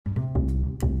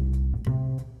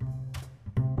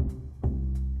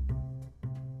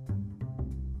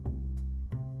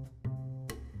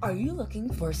Are you looking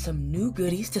for some new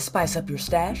goodies to spice up your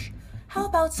stash? How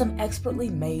about some expertly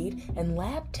made and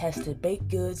lab-tested baked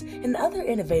goods and other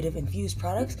innovative infused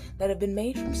products that have been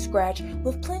made from scratch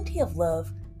with plenty of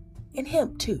love and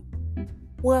hemp too?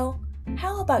 Well,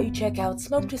 how about you check out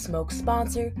Smoke to Smoke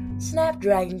sponsor,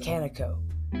 Snapdragon Canico.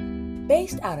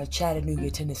 Based out of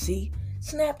Chattanooga, Tennessee,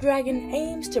 Snapdragon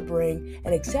aims to bring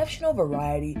an exceptional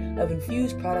variety of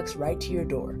infused products right to your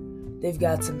door. They've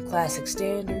got some classic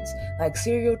standards like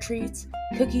cereal treats,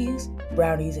 cookies,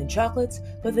 brownies, and chocolates,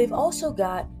 but they've also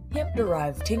got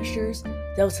hemp-derived tinctures,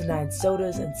 Delta 9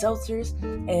 sodas and seltzers,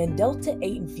 and Delta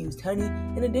 8 infused honey,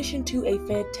 in addition to a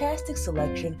fantastic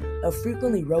selection of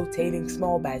frequently rotating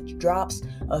small batch drops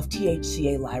of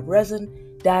THCA live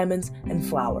resin, diamonds, and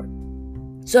flour.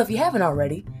 So if you haven't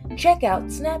already, check out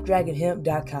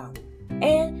snapdragonhemp.com.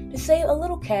 And to save a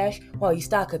little cash while you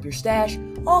stock up your stash,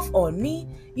 off on me,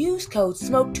 use code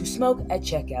SMOKE2SMOKE at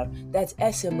checkout. That's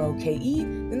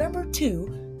SMOKE,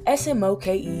 2,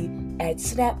 SMOKE at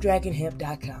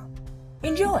snapdragonhemp.com.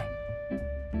 Enjoy!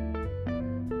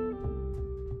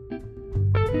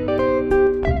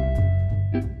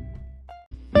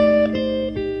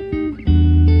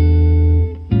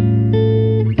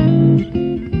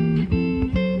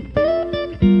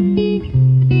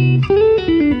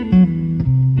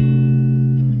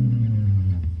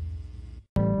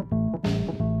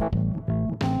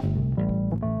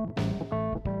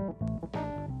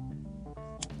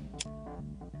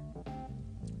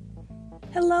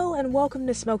 Hello and welcome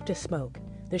to Smoke,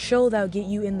 the show that'll get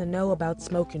you in the know about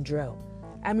smoke and drill.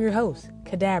 I'm your host,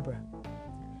 Cadabra.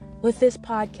 With this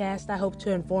podcast, I hope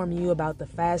to inform you about the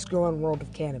fast-growing world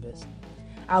of cannabis.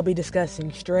 I'll be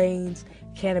discussing strains,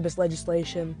 cannabis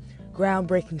legislation,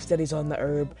 groundbreaking studies on the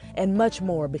herb, and much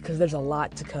more because there's a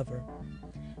lot to cover.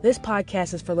 This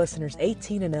podcast is for listeners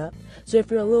 18 and up, so if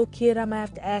you're a little kid, I'm going to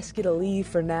have to ask you to leave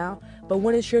for now, but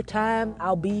when it's your time,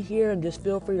 I'll be here and just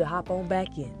feel free to hop on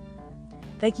back in.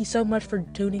 Thank you so much for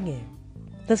tuning in.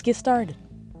 Let's get started.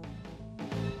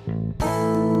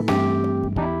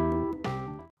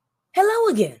 Hello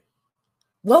again.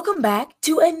 Welcome back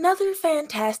to another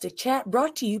fantastic chat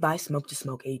brought to you by Smoke to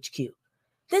Smoke HQ.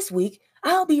 This week,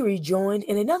 I'll be rejoined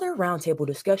in another roundtable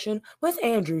discussion with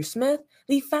Andrew Smith,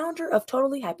 the founder of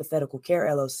Totally Hypothetical Care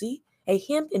LLC, a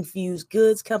hemp-infused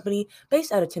goods company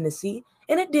based out of Tennessee,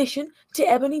 in addition to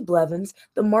Ebony Blevins,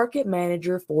 the market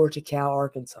manager for Tical,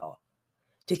 Arkansas.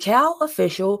 Tical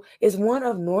Official is one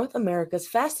of North America's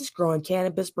fastest-growing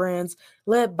cannabis brands,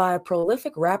 led by a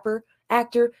prolific rapper,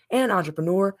 actor, and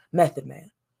entrepreneur, Method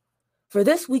Man. For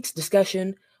this week's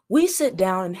discussion, we sit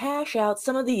down and hash out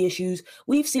some of the issues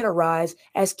we've seen arise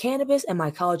as cannabis and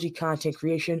mycology content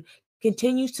creation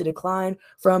continues to decline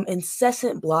from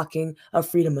incessant blocking of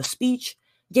freedom of speech,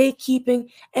 gatekeeping,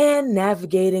 and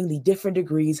navigating the different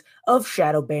degrees of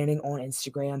shadow banning on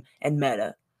Instagram and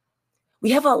Meta. We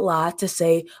have a lot to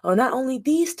say on not only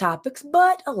these topics,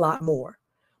 but a lot more.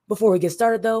 Before we get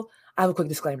started, though, I have a quick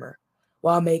disclaimer.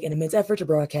 While I make an immense effort to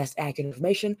broadcast accurate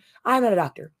information, I am not a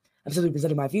doctor. I'm simply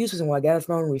presenting my views based on what I gathered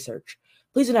from my own research.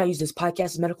 Please do not use this podcast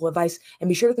as medical advice, and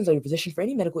be sure to consult your physician for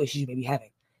any medical issues you may be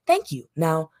having. Thank you.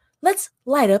 Now, let's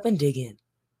light up and dig in.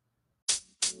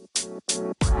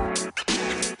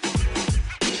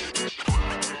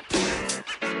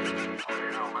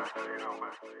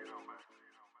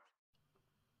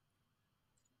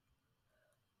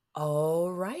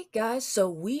 All right, guys, so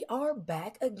we are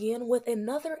back again with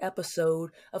another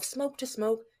episode of Smoke to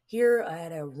Smoke here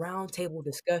at a roundtable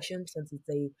discussion, since it's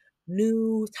a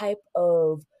new type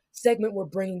of segment we're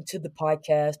bringing to the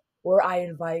podcast where I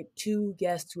invite two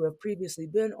guests who have previously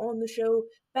been on the show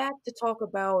back to talk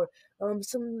about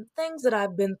some things that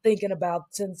I've been thinking about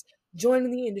since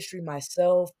joining the industry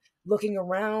myself, looking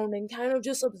around and kind of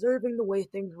just observing the way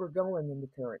things were going in the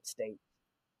current state.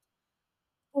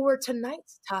 For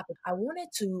tonight's topic, I wanted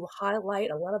to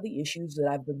highlight a lot of the issues that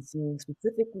I've been seeing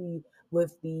specifically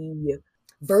with the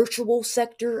virtual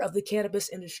sector of the cannabis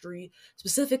industry,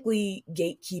 specifically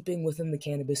gatekeeping within the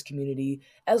cannabis community,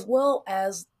 as well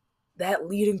as that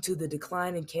leading to the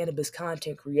decline in cannabis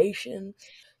content creation.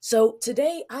 So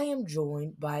today I am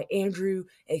joined by Andrew,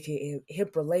 aka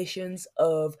Hemp Relations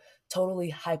of Totally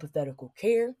Hypothetical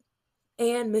Care,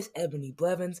 and Miss Ebony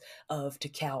Blevins of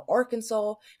Tical,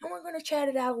 Arkansas, and we're going to chat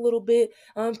it out a little bit,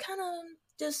 kind of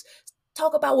just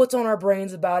talk about what's on our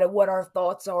brains about it, what our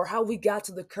thoughts are, how we got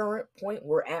to the current point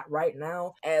we're at right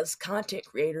now as content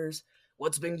creators,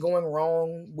 what's been going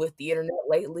wrong with the internet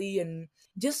lately, and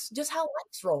just how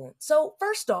life's rolling. So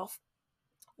first off,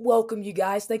 welcome you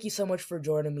guys. Thank you so much for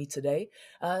joining me today.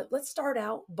 Let's start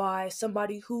out by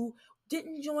somebody who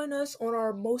didn't join us on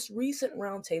our most recent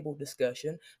roundtable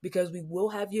discussion, because we will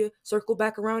have you circle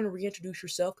back around and reintroduce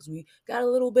yourself because we got a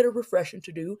little bit of refreshing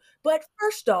to do. But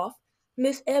first off,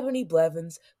 Miss Ebony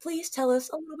Blevins, please tell us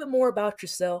a little bit more about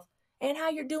yourself and how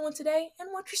you're doing today and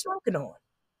what you're smoking on.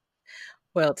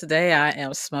 Well, today I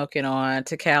am smoking on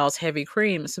Tical's Heavy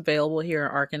Cream. It's available here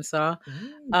in Arkansas.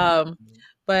 Mm. Um,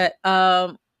 but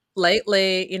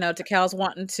lately, Tical's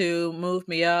wanting to move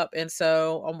me up, and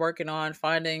so I'm working on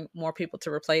finding more people to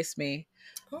replace me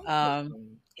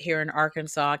here in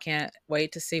Arkansas. I can't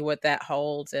wait to see what that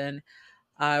holds. And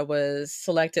I was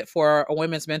selected for a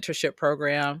women's mentorship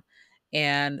program,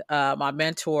 and my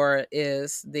mentor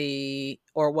is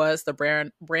was the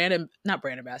not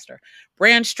brand ambassador,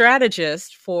 brand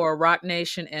strategist for Rock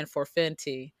Nation and for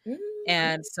Fenty. Mm.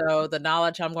 And so the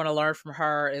knowledge I'm going to learn from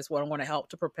her is what I'm going to help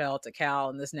to propel to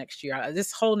Cal in this next year.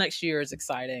 This whole next year is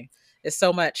exciting. It's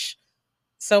so much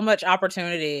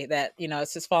opportunity that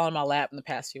it's just fallen in my lap in the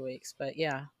past few weeks. But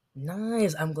yeah,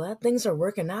 Nice. I'm glad things are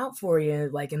working out for you,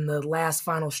 like in the last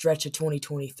final stretch of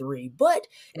 2023. But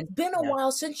it's been a yeah.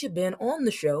 while since you've been on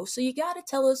the show, so you got to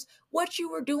tell us what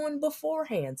you were doing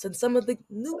beforehand, since some of the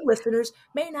new listeners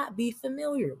may not be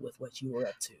familiar with what you were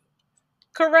up to.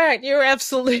 Correct. You're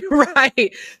absolutely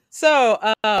right. So,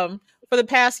 for the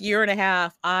past year and a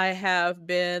half, I have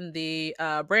been the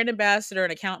brand ambassador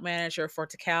and account manager for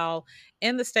Tical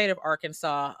in the state of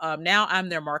Arkansas. Now I'm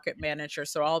their market manager,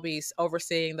 so I'll be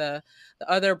overseeing the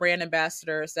other brand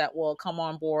ambassadors that will come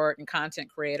on board and content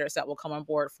creators that will come on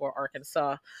board for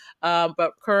Arkansas.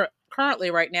 But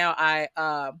currently, right now,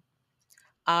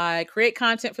 I create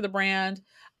content for the brand.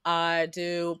 I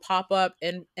do pop up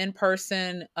in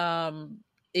person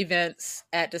events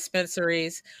at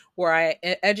dispensaries where I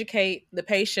educate the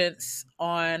patients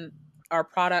on our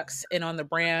products and on the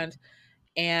brand,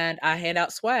 and I hand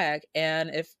out swag. And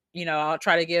if I'll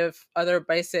try to give other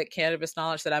basic cannabis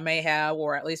knowledge that I may have,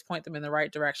 or at least point them in the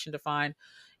right direction to find,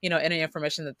 any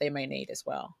information that they may need as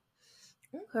well.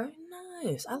 Okay,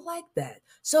 nice. I like that.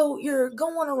 So you're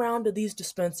going around to these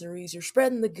dispensaries, you're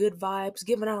spreading the good vibes,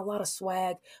 giving out a lot of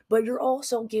swag, but you're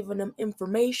also giving them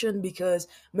information because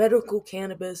medical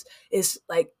cannabis is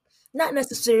like not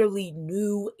necessarily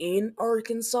new in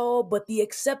Arkansas, but the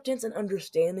acceptance and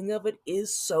understanding of it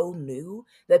is so new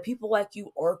that people like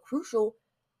you are crucial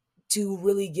to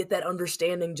really get that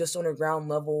understanding just on a ground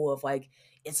level of like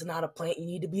it's not a plant you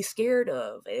need to be scared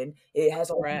of and it has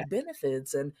all these Correct.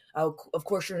 benefits. And of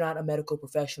course you're not a medical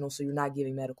professional, so you're not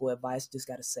giving medical advice, just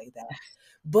got to say that.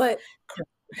 But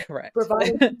Correct.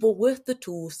 providing people with the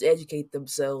tools to educate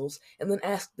themselves and then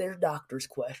ask their doctors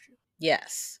questions.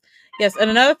 Yes. Yes. And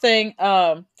another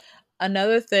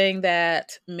thing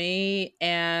that me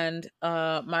and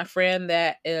my friend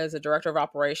that is a director of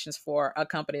operations for a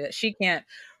company that she can't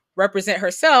represent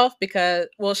herself because,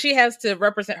 well, she has to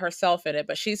represent herself in it,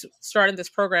 but she's starting this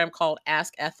program called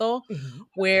Ask Ethel, Mhm.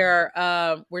 where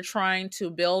we're trying to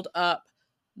build up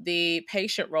the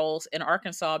patient roles in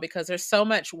Arkansas because there's so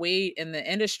much weed in the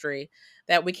industry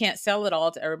that we can't sell it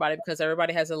all to everybody because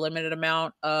everybody has a limited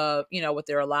amount of, with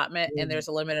their allotment, and Mm. there's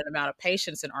a limited amount of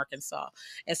patients in Arkansas.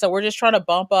 And so we're just trying to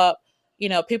bump up,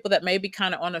 people that may be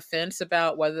kind of on the fence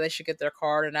about whether they should get their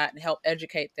card or not, and help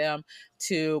educate them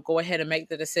to go ahead and make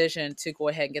the decision to go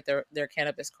ahead and get their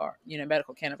cannabis card,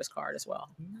 medical cannabis card as well.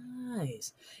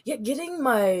 Nice. Yeah, getting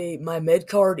my med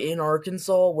card in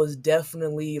Arkansas was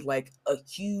definitely like a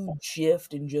huge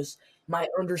shift in just my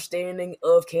understanding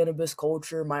of cannabis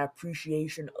culture, my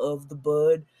appreciation of the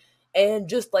bud, and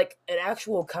just like an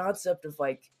actual concept of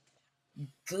like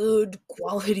good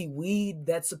quality weed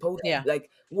that's supposed to Yeah.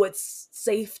 like what's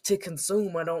safe to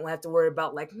consume. I don't have to worry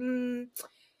about like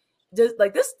just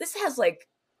like this has like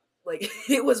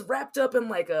it was wrapped up in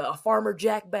like a farmer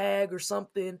jack bag or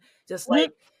something, just Mhm.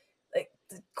 like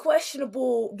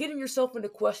questionable, getting yourself into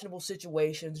questionable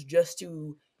situations just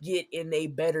to get in a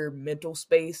better mental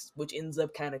space, which ends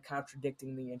up kind of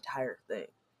contradicting the entire thing.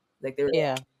 Like there are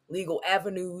Yeah. legal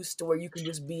avenues to where you can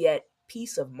just be at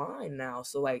peace of mind now,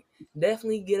 so like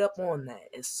definitely get up on that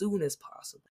as soon as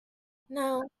possible.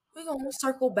 Now, we're going to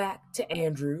circle back to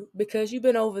Andrew because you've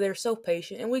been over there so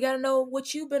patient and we got to know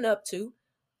what you've been up to,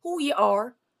 who you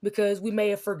are, because we may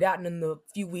have forgotten in the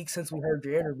few weeks since we heard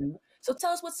your interview. So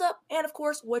tell us what's up and, of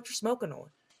course, what you're smoking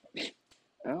on.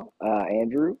 Well,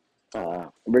 Andrew,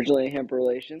 originally hemp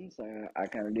relations. I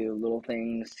kind of do little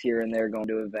things here and there, going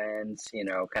to events,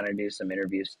 kind of do some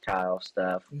interview style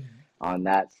stuff Mhm, on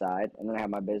that side. And then I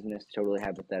have my business, Totally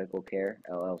Hypothetical Care,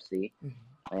 LLC. mhm.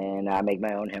 And I make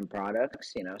my own hemp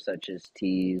products, such as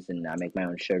teas, and I make my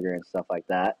own sugar and stuff like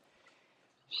that.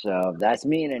 So that's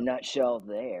me in a nutshell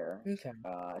there. Okay.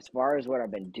 As far as what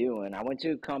I've been doing, I went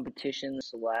to a competition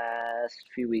this last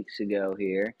few weeks ago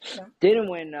here. Okay. Didn't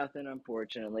win nothing,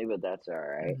 unfortunately, but that's all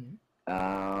right. Hmm.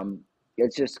 Um,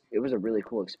 it was a really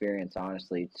cool experience,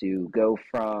 honestly, to go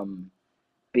from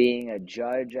being a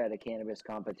judge at a cannabis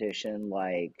competition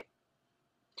like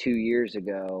 2 years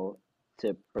ago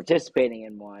to participating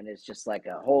in one. It's just like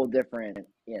a whole different,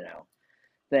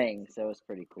 thing. So it's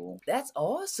pretty cool. That's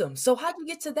awesome. So how'd you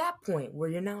get to that point where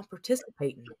you're now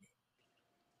participating?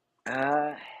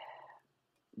 Uh,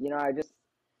 I just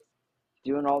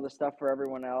doing all the stuff for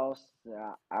everyone else.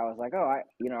 I was like, oh,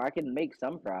 I can make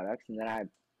some products, and then I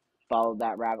followed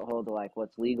that rabbit hole to like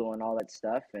what's legal and all that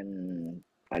stuff, and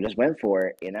I just went for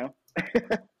it.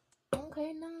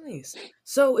 Okay, nice.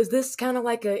 So is this kind of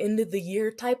like a end of the year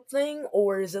type thing,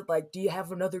 or is it like, do you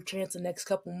have another chance the next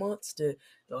couple months to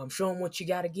show them what you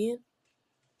got again?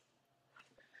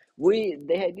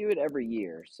 They do it every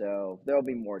year, so there'll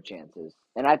be more chances,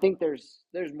 and I think there's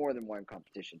more than one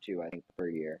competition too. I think per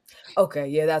year. Okay,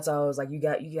 yeah, that's all. I was like, you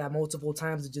got multiple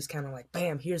times to just kind of like,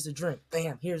 bam, here's the drink,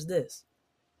 bam, here's this.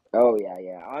 Oh yeah,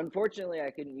 yeah. Unfortunately,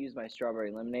 I couldn't use my strawberry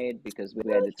lemonade because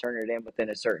we had to turn it in within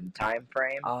a certain time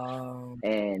frame, Um,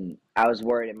 and I was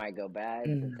worried it might go bad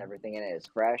since mm, everything in it is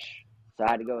fresh. So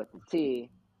I had to go with the tea,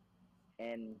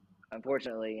 and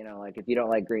unfortunately, like if you don't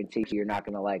like green tea, you're not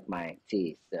gonna like my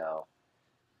tea. So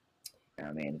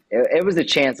I mean, it was a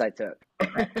chance I took.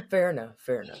 fair enough,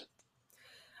 fair enough.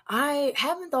 I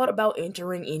haven't thought about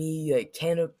entering any like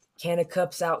can of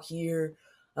cups out here,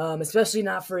 especially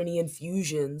not for any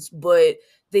infusions. But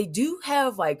they do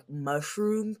have like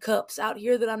mushroom cups out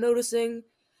here that I'm noticing,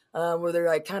 where they're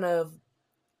like kind of.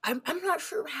 I'm not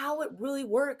sure how it really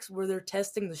works. Where they're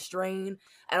testing the strain.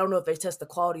 I don't know if they test the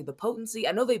quality of the potency.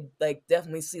 I know they like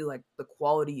definitely see like the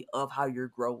quality of how your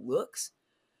grow looks.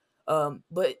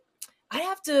 But I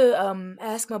have to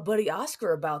ask my buddy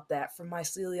Oscar about that from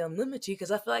Mycelia Unlimited because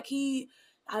I feel like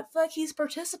he's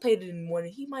participated in one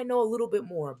and he might know a little bit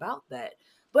more about that.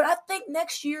 But I think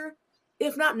next year,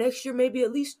 if not next year, maybe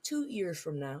at least 2 years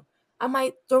from now, I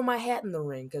might throw my hat in the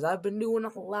ring because I've been doing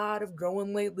a lot of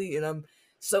growing lately, and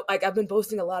I've been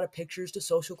posting a lot of pictures to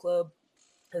Social Club.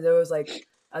 And there was like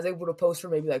I was able to post for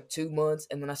maybe like 2 months,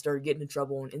 and then I started getting in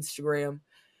trouble on Instagram,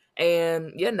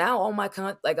 and yeah, now all my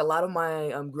like a lot of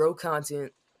my grow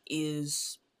content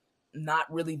is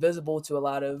not really visible to a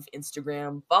lot of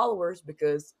Instagram followers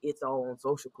because it's all on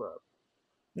Social Club.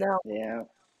 Now, Yeah,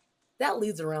 that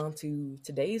leads around to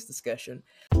today's discussion,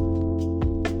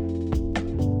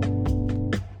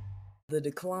 the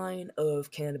decline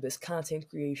of cannabis content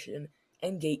creation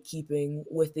and gatekeeping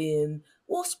within,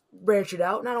 we'll branch it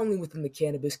out, not only within the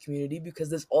cannabis community, because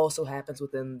this also happens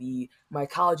within the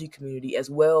mycology community as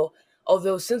well.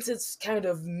 Although, since it's kind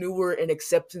of newer in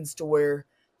acceptance to where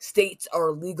states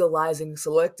are legalizing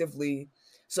selectively,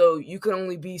 so you can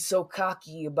only be so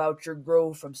cocky about your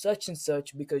grow from such and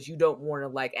such because you don't want to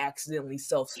like accidentally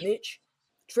self snitch.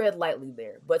 Tread lightly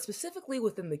there. But specifically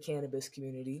within the cannabis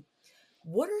community,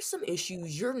 what are some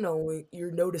issues you're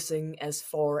noticing as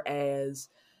far as,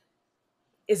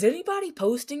 is anybody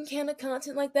posting kind of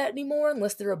content like that anymore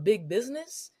unless they're a big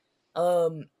business?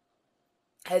 Um,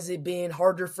 has it been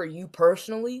harder for you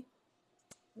personally?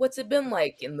 What's it been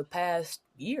like in the past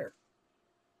year?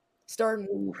 Starting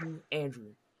with oof. you,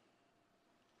 Andrew.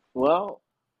 Well,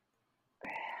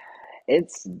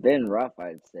 it's been rough,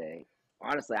 I'd say.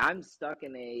 Honestly, I'm stuck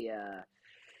in a.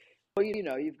 Well,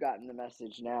 you've gotten the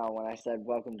message now when I said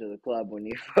welcome to the club when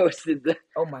you posted the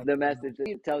Oh my the god. message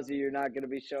that tells you you're not going to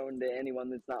be shown to anyone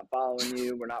that's not following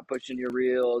you. We're not pushing your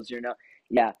reels. You're not.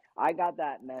 Yeah, I got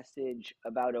that message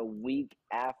about a week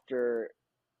after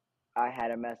I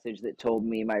had a message that told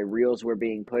me my reels were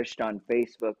being pushed on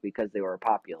Facebook because they were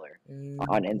popular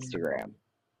on Instagram. Mm,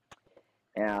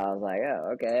 And I was like,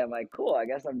 oh, okay. I'm like, cool. I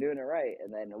guess I'm doing it right.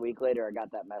 And then a week later, I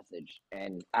got that message.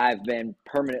 And I've been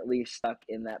permanently stuck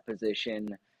in that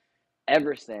position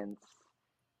ever since.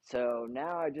 So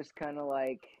now I just kind of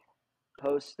like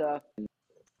post stuff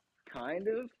kind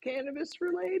of cannabis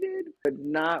related, but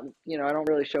not, I don't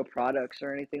really show products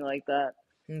or anything like that.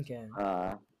 okay.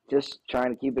 Uh, just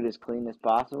trying to keep it as clean as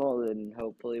possible. And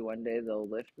hopefully one day they'll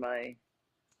lift my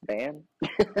ban.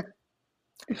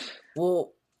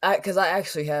 Well, because I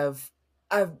actually have,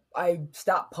 I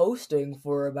stopped posting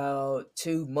for about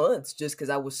 2 months just because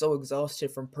I was so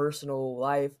exhausted from personal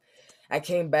life. I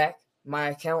came back, my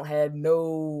account had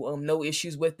no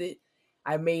issues with it.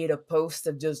 I made a post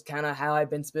of just kind of how I've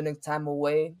been spending time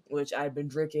away, which I've been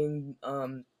drinking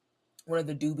one of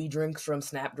the doobie drinks from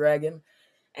Snapdragon,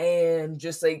 and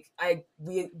just like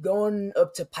we going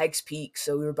up to Pikes Peak,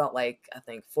 so we were about like I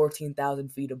think 14,000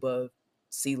 feet above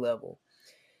sea level.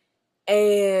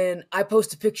 And I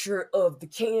post a picture of the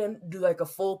can, do like a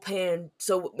full pan,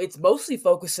 so it's mostly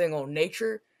focusing on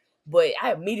nature. But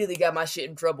I immediately got my shit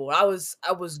in trouble. I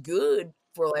was good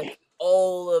for like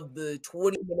all of the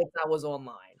 20 minutes I was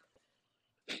online,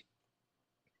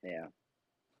 Yeah.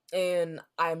 and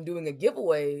I'm doing a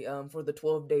giveaway for the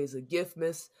 12 days of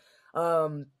Giftmas.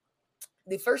 Um,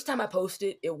 the first time I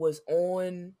posted, it was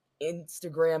on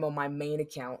Instagram on my main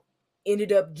account.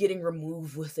 Ended up getting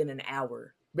removed within an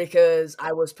hour because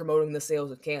I was promoting the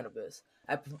sales of cannabis.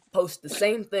 I post the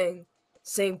same thing,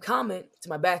 same comment to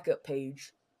my backup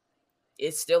page.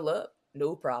 It's still up,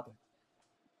 no problem.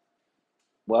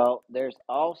 Well, there's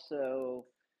also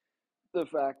the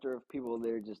factor of people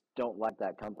that just don't like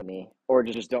that company or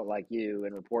just don't like you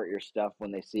and report your stuff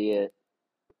when they see it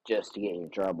just to get you in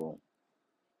trouble.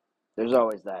 There's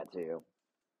always that too.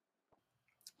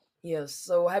 Yes.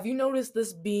 So have you noticed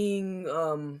this being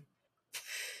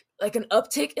like an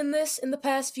uptick in this in the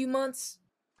past few months?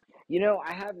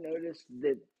 I have noticed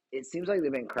that it seems like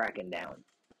they've been cracking down.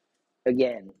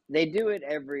 Again, they do it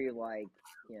every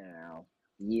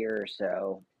year or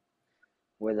so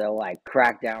where they'll like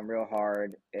crack down real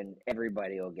hard and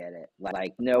everybody will get it.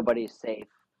 Like nobody's safe.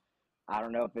 I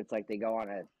don't know if it's like they go on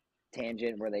a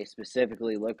tangent where they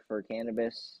specifically look for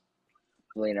cannabis,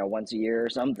 once a year or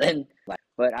something.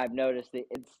 But I've noticed that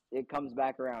it comes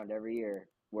back around every year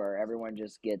where everyone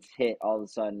just gets hit all of a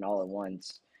sudden all at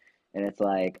once. And it's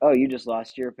like, oh, you just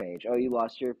lost your page. Oh, you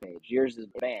lost your page. Yours is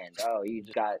banned. Oh, you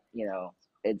just got,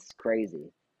 it's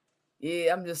crazy.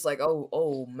 Yeah, I'm just like,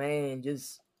 oh man,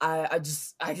 just I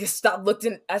just stopped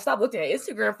looking at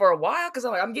Instagram for a while because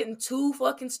I'm getting too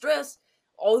fucking stressed.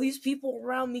 All these people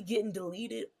around me getting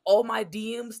deleted, all my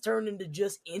DMs turned into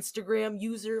just Instagram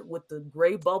user with the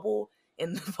gray bubble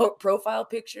and the profile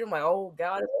picture. I'm like, oh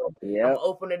god, I'm Yep. gonna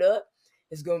open it up.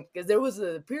 It's going because there was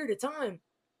a period of time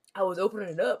I was opening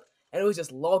it up and it was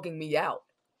just logging me out.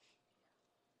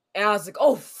 And I was like,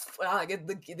 oh, I get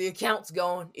the account's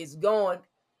gone. It's gone.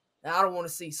 I don't want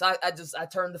to see. So I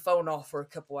turned the phone off for a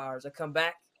couple hours. I come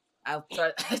back. I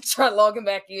try I try logging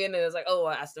back in, and it's like, oh,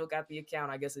 I still got the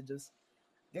account. I guess it just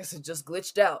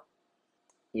glitched out.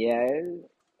 Yeah.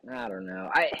 I don't know.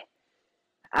 I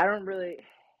don't really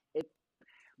it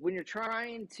when you're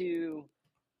trying to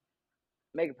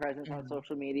make a presence on Mhm,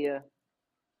 social media,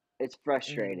 it's mhm.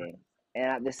 frustrating. And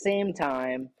at the same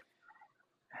time,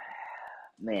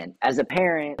 man, as a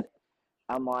parent,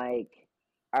 I'm like,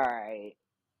 all right,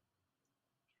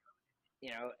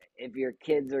 if your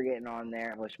kids are getting on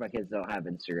there, which my kids don't have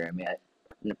Instagram yet,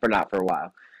 for not for a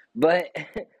while, but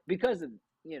because of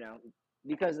you know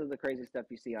because of the crazy stuff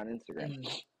you see on Instagram.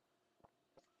 Mhm.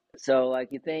 So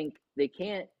like you think they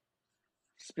can't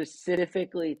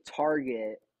specifically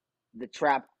target the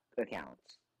trap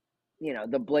accounts,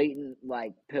 the blatant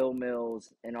like pill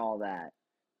mills and all that.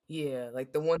 Yeah,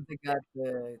 like the ones that got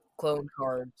the clone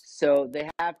cards. So they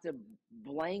have to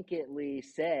blanketly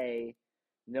say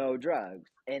no drugs.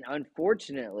 And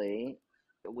unfortunately,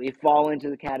 we fall into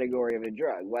the category of a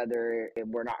drug, whether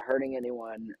we're not hurting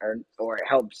anyone or it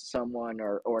helps someone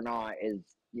or not is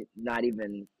not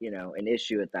even, an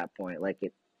issue at that point. Like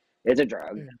it's a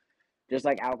drug, Mhm. just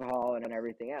like alcohol and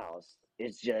everything else.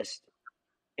 It's just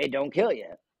it don't kill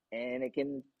you and it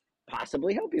can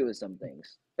possibly help you with some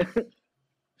things.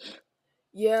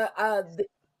 Yeah,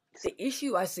 the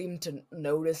issue I seem to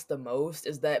notice the most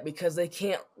is that because they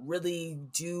can't really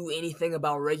do anything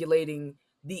about regulating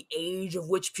the age of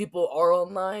which people are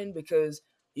online, because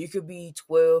you could be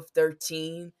 12,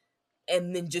 13,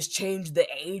 and then just change the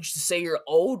age to say you're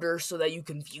older so that you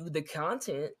can view the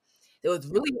content. It was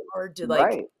really hard to like.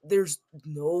 Right. There's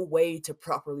no way to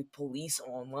properly police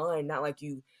online. Not like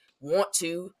you want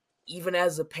to. Even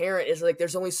as a parent, it's like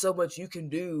there's only so much you can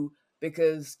do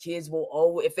because kids will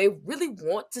always, if they really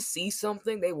want to see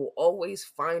something, they will always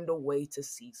find a way to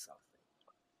see something.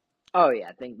 Oh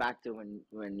yeah, think back to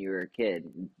when you were a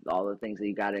kid, all the things that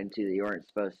you got into that you weren't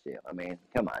supposed to. I mean,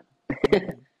 come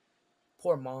Mhm.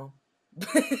 Poor mom.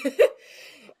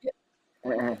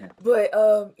 on. But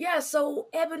yeah, so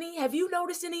Ebony, have you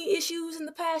noticed any issues in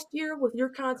the past year with your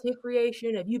content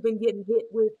creation? Have you been getting hit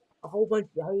with a whole bunch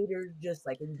of haters, just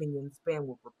like have you been getting spammed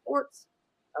with reports?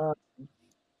 Uh,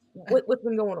 what's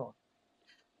been going on?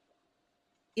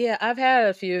 Yeah, I've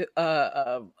had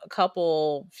a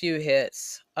couple few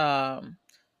hits.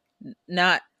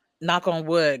 Not. knock on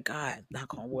wood, God,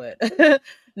 knock on wood,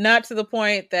 not to the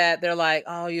point that they're like,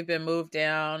 oh, you've been moved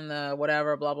down,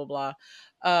 whatever, blah blah blah.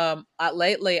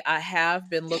 Lately, I have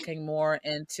been looking more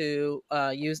into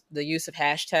the use of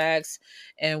hashtags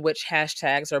and which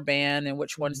hashtags are banned and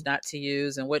which ones Mhm. not to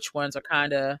use and which ones are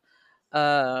kind of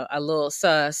a little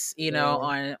sus, Yeah.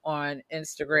 on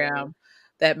Instagram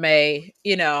that may,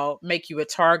 make you a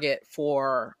target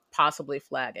for possibly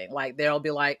flagging. Like they'll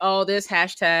be like, "Oh, this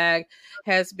hashtag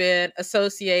has been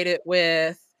associated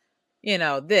with,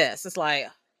 this." It's like,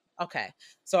 okay.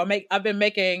 So I've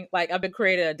been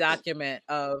creating a document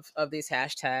of these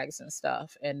hashtags and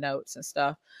stuff and notes and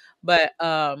stuff. But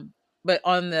on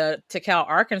the Tical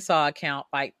Arkansas account,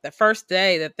 like the first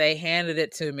day that they handed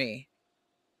it to me,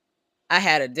 I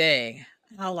had a ding.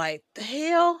 And I was like, the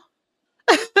hell?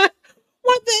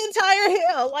 What the entire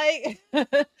hell? Like,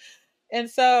 and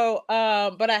so,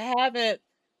 but I haven't,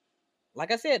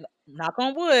 like I said, knock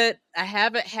on wood, I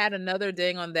haven't had another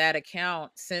ding on that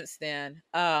account since then.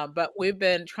 But we've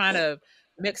been trying to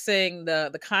mixing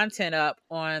the content up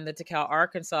on the Tical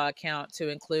Arkansas account to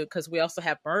include, because we also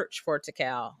have merch for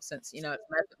Tical, since it's Method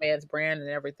Man's brand and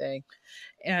everything.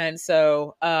 And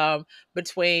so,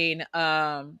 between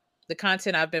the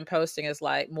content I've been posting is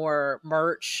like more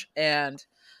merch and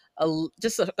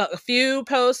just a few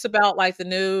posts about like the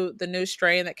new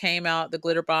strain that came out, the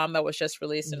glitter bomb that was just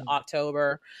released in Mhm.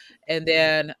 October. And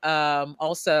then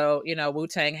also, Wu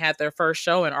Tang had their first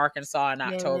show in Arkansas in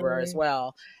October as Man,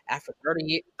 well, after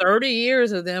 30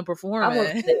 years of them I'm performing.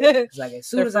 upset because like as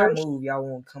soon Their as I first move, y'all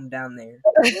won't come down there.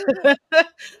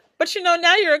 But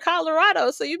now you're in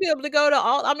Colorado, so you'll be able to go to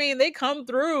all, I mean, they come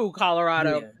through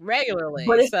Colorado Yeah, but regularly.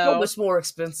 it's so So much more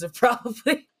expensive,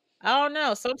 probably. I don't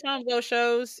know. Sometimes those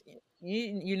shows,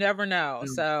 you never know. Mm.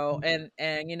 So and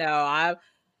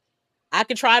I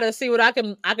could try to see what I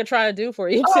can try to do for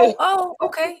you too. Oh,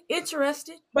 okay.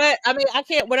 Interested. But I mean, I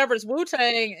can't. Whatever it's Wu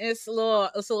Tang, it's a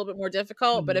little bit more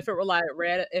difficult. But Mhm. if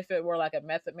it were like a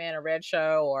Method Man or Red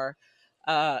Show, or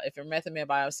if you're Method Man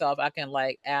by himself, I can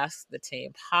like ask the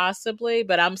team possibly.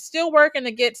 But I'm still working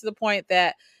to get to the point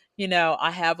that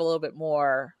I have a little bit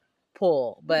more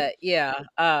pull. Yeah. But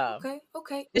yeah, Okay.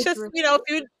 Okay. it's just Interesting.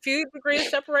 a few degrees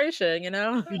separation.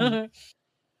 Mhm.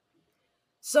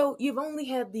 So you've only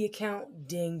had the account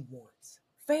ding once.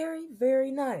 Very,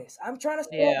 very nice. I'm trying to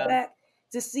scroll Yeah. back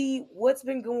to see what's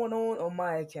been going on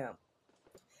my account.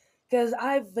 Because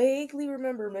I vaguely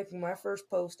remember making my first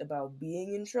post about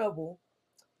being in trouble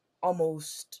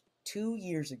almost 2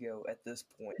 years ago at this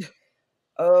point.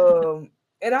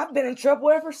 And I've been in trouble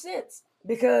ever since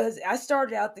because I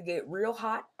started out to get real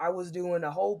hot. I was doing a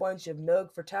whole bunch of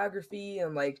nug photography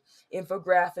and like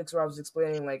infographics where I was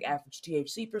explaining like average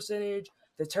THC percentage,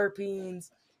 the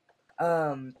terpenes,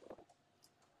 um,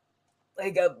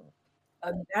 like a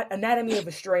anatomy of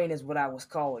a strain is what I was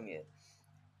calling it.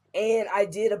 And I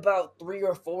did about 3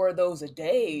 or 4 of those a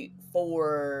day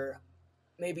for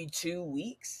maybe 2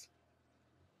 weeks.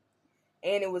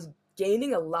 And it was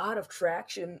gaining a lot of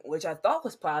traction, which I thought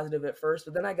was positive at first,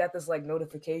 but then I got this like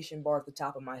notification bar at the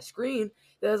top of my screen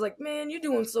that was like, "Man, you're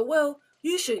doing so well.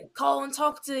 You should call and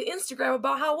talk to Instagram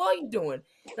about how well you're doing."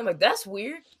 And I'm like, "That's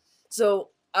weird." So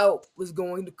I was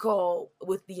going to call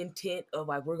with the intent of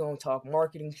like, we're going to talk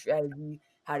marketing strategy,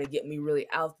 how to get me really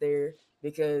out there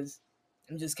because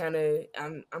I'm just kind of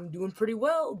I'm doing pretty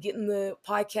well, getting the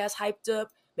podcast hyped up,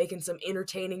 making some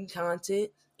entertaining content.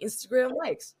 Instagram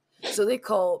likes. So they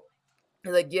call,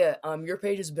 they're like, yeah, your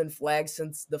page has been flagged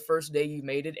since the first day you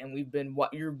made it, and we've been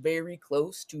what you're very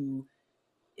close to.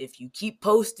 If you keep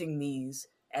posting these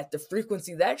at the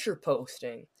frequency that you're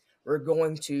posting, we're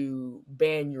going to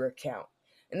ban your account.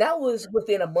 And that was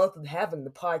within a month of having the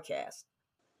podcast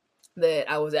that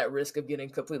I was at risk of getting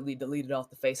completely deleted off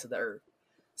the face of the earth.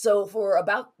 So for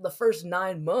about the first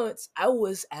 9 months, I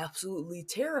was absolutely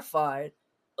terrified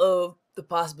of the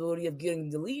possibility of getting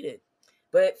deleted.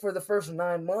 But for the first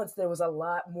 9 months, there was a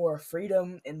lot more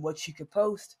freedom in what you could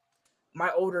post. My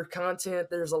older content,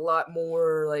 there's a lot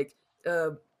more like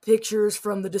uh, pictures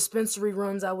from the dispensary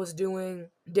runs I was doing,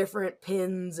 different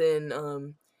pins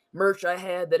and merch I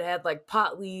had that had like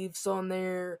pot leaves on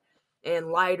there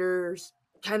and lighters,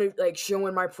 kind of like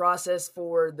showing my process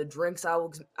for the drinks I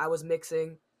was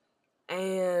mixing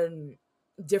and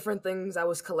different things I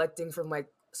was collecting from like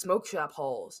smoke shop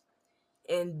hauls.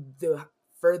 And the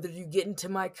further you get into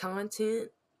my content,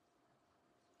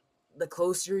 the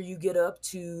closer you get up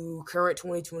to current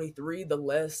 2023, the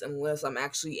less and less I'm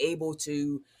actually able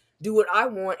to do what I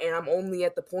want. And I'm only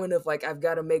at the point of like, I've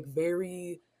got to make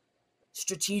very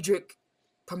strategic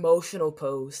promotional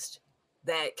posts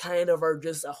that kind of are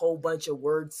just a whole bunch of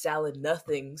word salad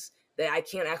nothings that I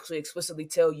can't actually explicitly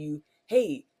tell you,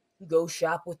 hey, go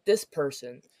shop with this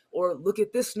person, or look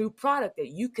at this new product that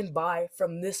you can buy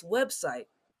from this website,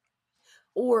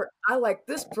 or I like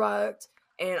this product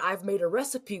and I've made a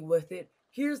recipe with it.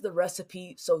 Here's the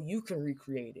recipe so you can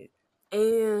recreate it.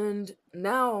 And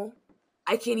now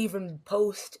I can't even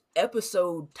post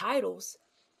episode titles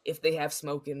if they have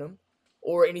smoke in them,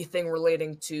 or anything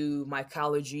relating to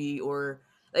mycology, or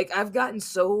like I've gotten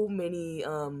so many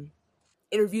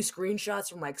interview screenshots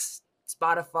from like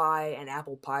Spotify and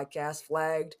Apple Podcasts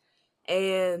flagged,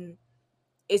 and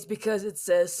it's because it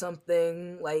says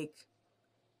something like,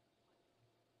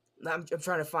 I'm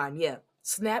trying to find, yeah,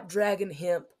 Snapdragon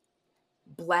hemp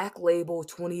black label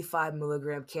 25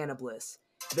 milligram cannabis,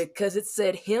 because it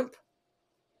said hemp.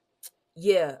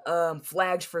 Yeah,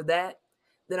 flagged for that.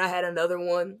 Then I had another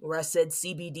one where I said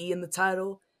CBD in the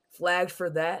title, flagged for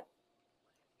that.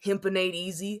 Hemponate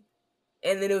easy,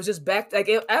 and then it was just back. Like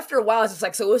after a while, it's just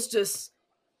like, so it's just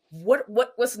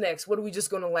what's next? What are we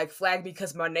just gonna like flag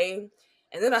because my name?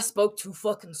 And then I spoke too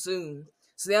fucking soon.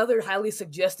 So now they're highly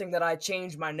suggesting that I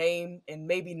change my name and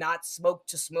maybe not smoke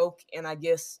to smoke, and I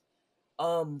guess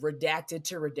redacted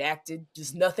to redacted,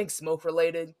 just nothing smoke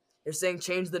related. They're saying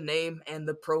change the name and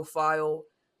the profile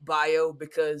bio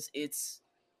because it's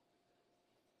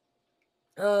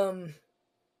um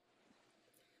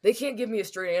they can't give me a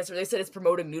straight answer. They said it's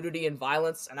promoting nudity and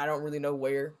violence, and I don't really know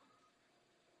where.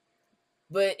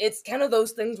 But it's kind of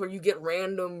those things where you get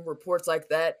random reports like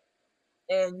that,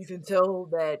 and you can tell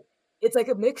that it's like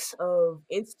a mix of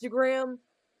Instagram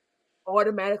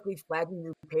automatically flagging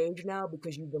your page now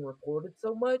because you've been reported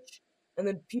so much, and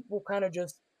then people kind of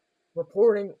just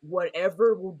reporting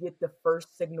whatever will get the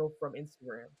first signal from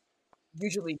Instagram,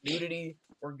 usually nudity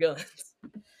or guns.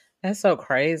 That's so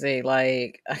crazy.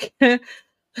 Like,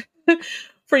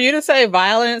 for you to say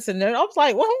violence, and then I was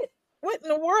like, what? What in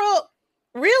the world?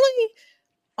 Really?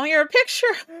 On your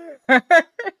picture?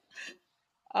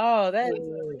 Oh, Yeah,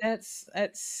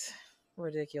 that's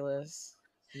ridiculous.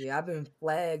 yeah, I've been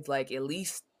flagged like at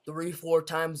least 3, 4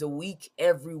 times a week,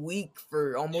 every week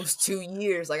for almost 2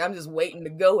 years. Like I'm just waiting to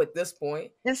go at this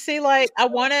point. And see, like, I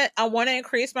wanna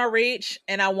increase my reach,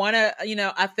 and I wanna,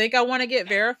 I think I wanna get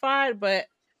verified, but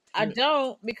I Mm,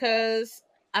 don't, because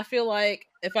I feel like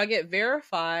if I get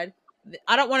verified,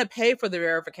 I don't want to pay for the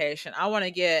verification. I want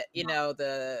to get,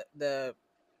 the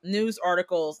news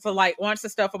articles. So like once the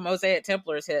stuff on Mosaic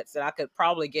Templars hits, then I could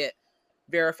probably get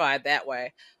verified that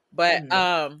way. But mm,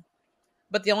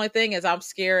 but the only thing is I'm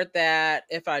scared that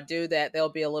if I do that, they'll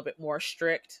be a little bit more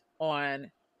strict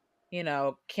on,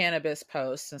 cannabis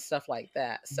posts and stuff like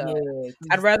that. So yeah,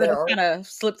 I'd 'cause rather there just are. kind of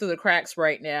slip through the cracks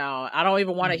right now. I don't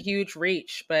even want a Mm, huge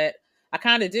reach, but I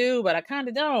kind of do, but I kind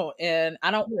of don't. And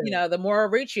I don't, yeah, the more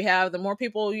reach you have, the more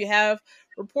people you have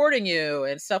reporting you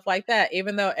and stuff like that.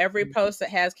 Even though every mm, post that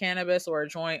has cannabis or a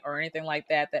joint or anything like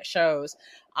that that shows,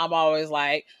 I'm always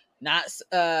like, not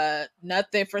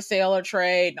nothing for sale or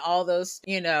trade, and all those,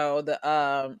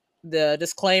 the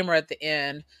disclaimer at the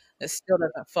end, it still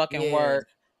doesn't fucking yeah. work.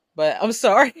 But I'm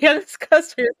sorry, I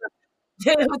discussed it.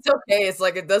 It's okay. It's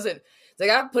like it doesn't. It's like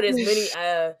I put as many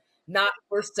not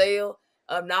for sale,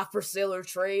 not for sale or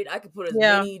trade. I could put as Yeah,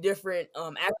 many different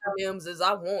acronyms as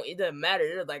I want. It doesn't matter.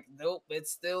 They're like, nope. It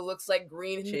still looks like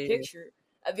green in the jeez. picture.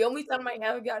 The only time I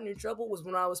haven't gotten in trouble was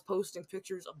when I was posting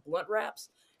pictures of blunt wraps,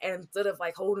 and instead of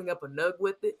like holding up a nug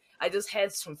with it, I just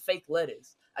had some fake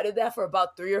lettuce. I did that for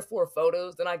about 3 or 4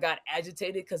 photos. Then I got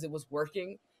agitated because it was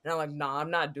working, and I'm like, nah, I'm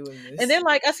not doing And this. then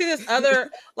like I see this other,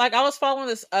 like I was following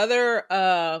this other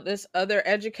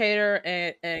educator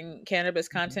and cannabis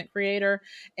Mhm. content creator,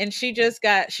 and she just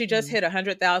hit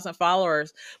 100,000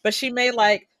 followers, but she made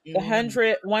like the Mhm.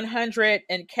 100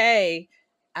 and K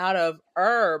out of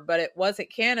herb, but it wasn't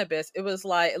cannabis. It was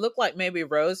like, it looked like maybe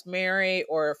rosemary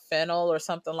or fennel or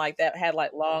something like that, had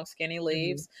like long skinny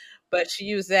Mhm. leaves, but she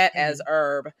used that as Mhm.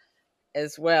 herb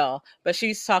as well. But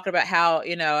she's talking about how,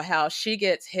 how she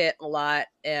gets hit a lot,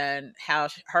 and how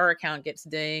her account gets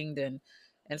dinged and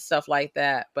stuff like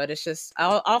that. But it's just,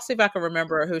 I'll see if I can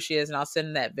remember who she is, and I'll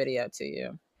send that video to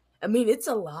you. I mean, it's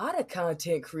a lot of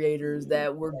content creators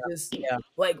that were just Yeah.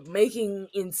 like making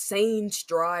insane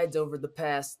strides over the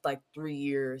past like 3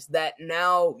 years that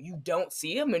now you don't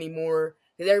see them anymore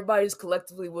because everybody just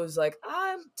collectively was like,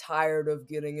 I'm tired of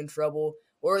getting in trouble.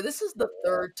 Or this is the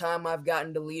third time I've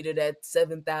gotten deleted at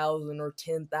 7,000 or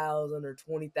 10,000 or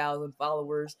 20,000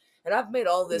 followers. And I've made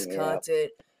all this Yeah,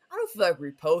 content. I don't feel like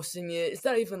reposting it. It's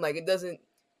not even like it doesn't,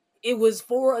 it was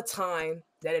for a time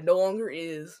that it no longer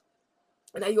is,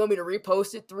 and now you want me to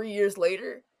repost it 3 years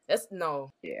later? That's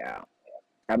no. yeah.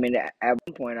 I mean, at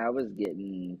one point, I was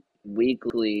getting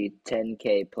weekly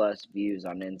 10K plus views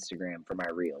on Instagram for my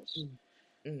reels.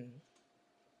 Mm-hmm.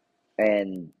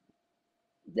 And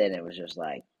then it was just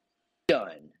like,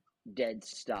 done, dead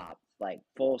stop, like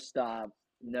full stop.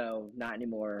 No, not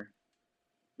anymore.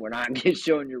 We're not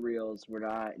showing your reels. We're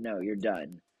not. No, you're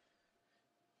done.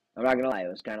 I'm not gonna lie. It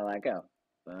was kind of like, oh,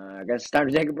 I guess it's time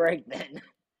to take a break then.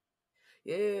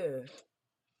 Yeah.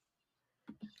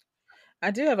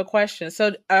 I do have a question.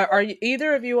 So, are you,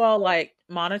 either of you all like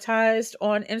monetized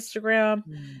on Instagram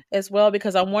Mm. as well?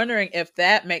 Because I'm wondering if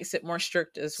that makes it more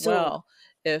strict as So well.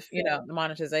 If you know the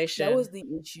that was monetization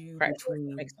the issue criteria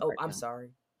between. makes it Oh, break I'm down.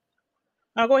 sorry.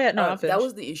 Oh, go ahead. No, I'll That finish.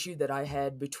 was the issue that I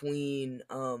had between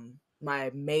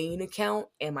my main account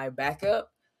and my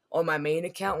backup. On my main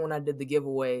account, when I did the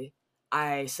giveaway,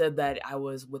 I said that I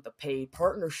was with a paid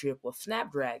partnership with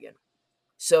Snapdragon.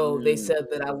 So they Mm, said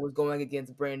that I was going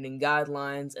against branding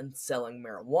guidelines and selling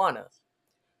marijuana.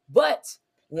 But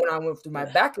when I went through my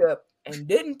backup and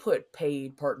didn't put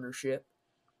paid partnership,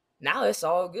 now it's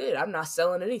all good. I'm not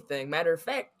selling anything. Matter of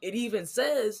fact, it even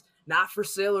says not for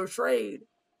sale or trade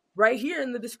right here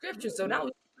in the description. So now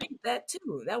we can read that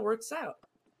too. That works out.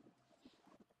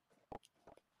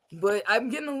 But I'm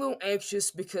getting a little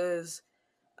anxious because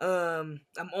I'm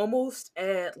almost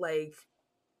at like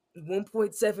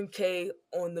 1.7K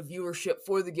on the viewership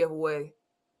for the giveaway.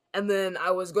 And then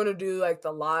I was gonna do like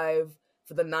the live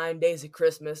for the 9 days of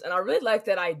Christmas, and I really like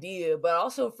that idea, but I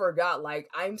also forgot like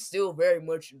I'm still very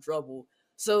much in trouble.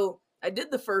 So I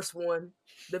did the first one.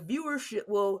 The viewership,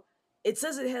 well, it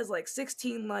says it has like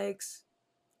 16 likes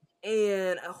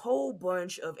and a whole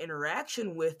bunch of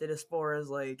interaction with it as far as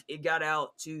like it got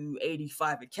out to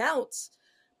 85 accounts,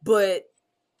 but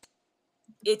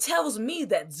it tells me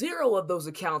that zero of those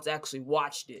accounts actually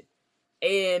watched it.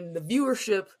 And the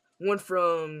viewership went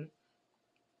from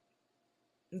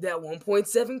that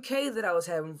 1.7K that I was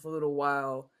having for a little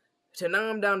while to now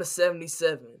I'm down to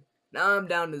 77. Now I'm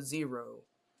down to zero.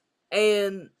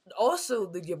 And also,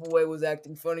 the giveaway was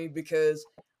acting funny because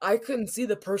I couldn't see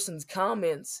the person's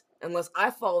comments unless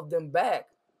I followed them back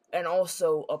and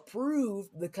also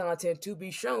approved the content to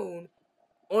be shown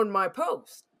on my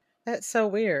post. That's so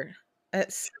weird.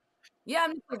 That's Yeah,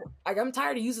 I'm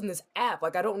tired of using this app.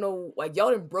 Like I don't know, like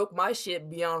y'all done broke my shit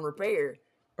beyond repair.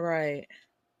 right.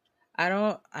 I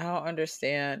don't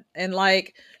understand. And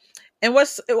like and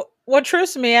what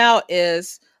trips me out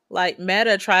is like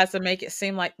Meta tries to make it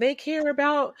seem like they care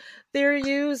about their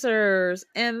users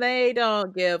and they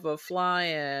don't give a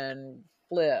flying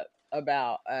flip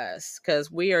about us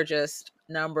cuz we are just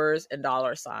numbers and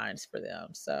dollar signs for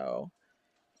them. So,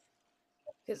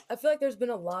 Because I feel like there's been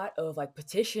a lot of like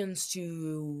petitions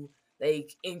to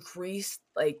like increase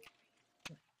the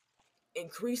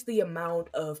amount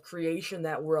of creation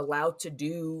that we're allowed to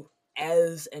do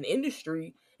as an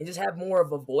industry and just have more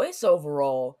of a voice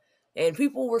overall. And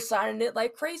people were signing it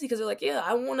like crazy because they're like, yeah,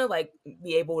 I want to like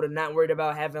be able to not worried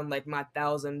about having like my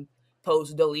 1,000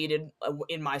 posts deleted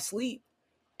in my sleep.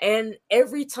 And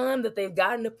every time that they've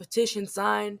gotten a petition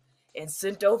signed and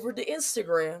sent over to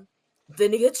Instagram,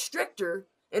 then it gets stricter.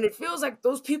 And it feels like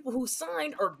those people who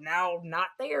signed are now not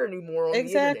there anymore on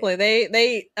the internet. exactly.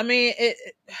 They I mean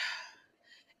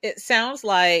it sounds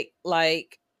like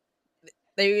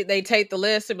they take the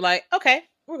list and be like, okay,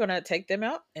 we're gonna take them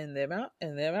out and them out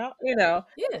and them out, Yeah,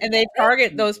 and they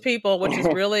target those exactly. people, which is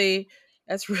really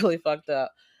that's really fucked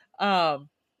up.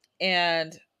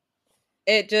 And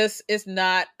it just is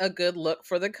not a good look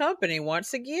for the company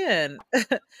once again.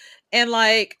 And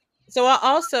like so I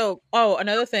also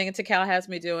another thing Tikal has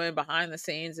me doing behind the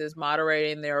scenes is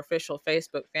moderating their official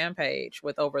Facebook fan page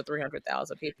with over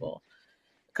 300,000 people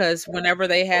because whenever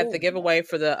they had Oh,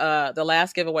 the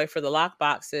last giveaway for the lock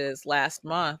boxes last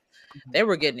month, they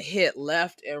were getting hit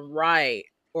left and right,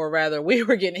 or rather, we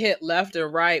were getting hit left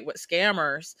and right with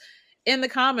scammers in the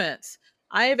comments.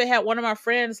 I even had one of my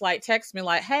friends like text me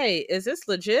like, "Hey, is this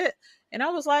legit?" And I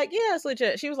was like, "Yeah, it's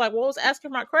legit." She was like, "Well, I was asking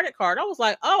for my credit card." I was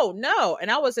like, "Oh no!"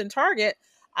 And I was in Target.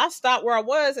 I stopped where I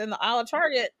was in the aisle of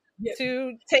Target yeah.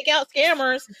 to take out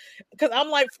scammers because I'm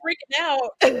like freaking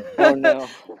oh out no.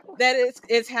 that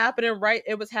it's happening right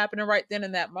it was happening right then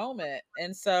in that moment.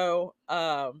 And so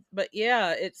but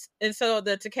yeah, it's and so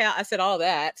the Tikal I said all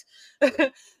that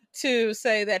to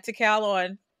say that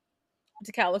Tikal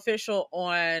official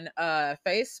on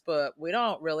Facebook, we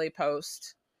don't really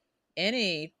post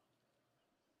any,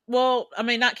 well, I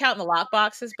mean, not counting the lock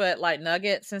boxes, but like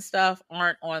nuggets and stuff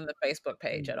aren't on the Facebook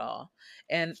page at Mm, all.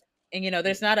 And yeah.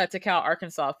 there's not a Tikal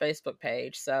Arkansas Facebook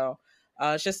page, so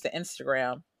it's just the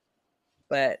Instagram.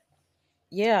 But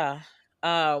yeah.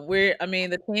 We're I mean,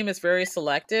 the team is very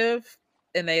selective.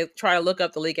 and they try to look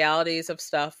up the legalities of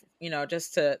stuff,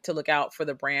 just to look out for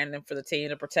the brand and for the team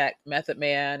to protect Method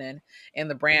Man and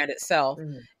the brand itself.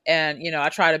 Mhm. And I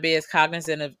try to be as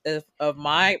cognizant of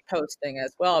my posting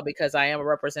as well, because I am a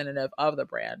representative of the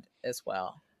brand as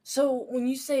well. So when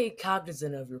you say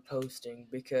cognizant of your posting,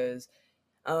 because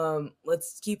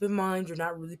let's keep in mind you're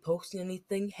not really posting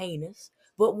anything heinous,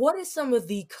 but what is some of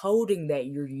the coding that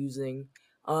you're using,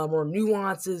 or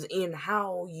nuances in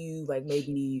how you like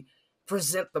maybe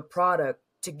present the product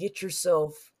to get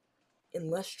yourself in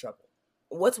less trouble?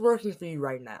 What's working for you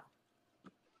right now?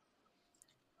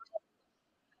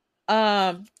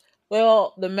 Um,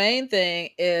 well, the main thing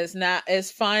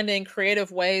is finding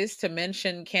creative ways to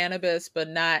mention cannabis, but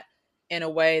not in a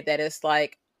way that is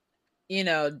like,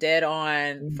 dead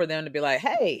on Mm. for them to be like,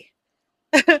 hey.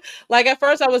 Like at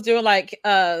first I was doing like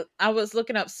I was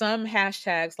looking up some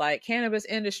hashtags like cannabis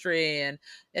industry and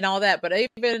all that, but I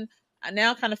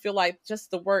now kind of feel like just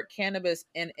the word cannabis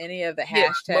in any of the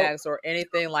Yeah, smoke. hashtags or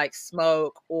anything like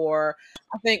smoke, or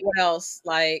I think what else,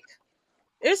 like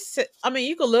I mean,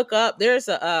 you can look up. There is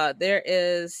a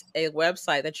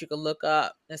website that you can look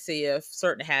up and see if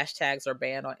certain hashtags are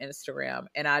banned on Instagram,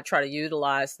 and I try to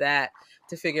utilize that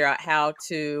to figure out how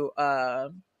to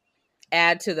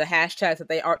add to the hashtags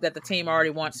that the team already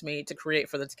wants me to create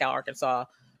for the Tical Arkansas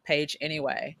page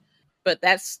anyway. But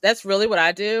that's really what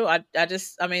I do.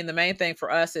 I mean, the main thing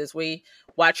for us is we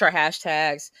watch our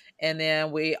hashtags, and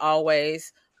then we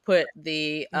always put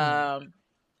Mm.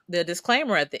 the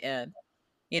disclaimer at the end,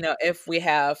 if we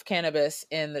have cannabis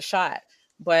in the shot.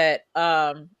 But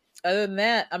other than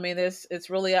that, I mean, it's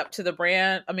really up to the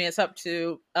brand. I mean, it's up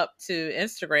to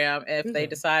Instagram if they Okay.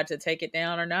 decide to take it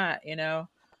down or not.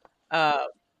 Uh,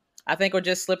 I think we're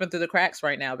just slipping through the cracks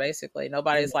right now. Basically, Yeah.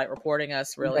 nobody's like reporting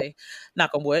us We got, really.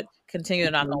 Knock on wood. Continue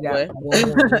to knock we on got wood. one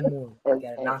more, one more.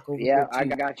 Got to knock over Yeah, here I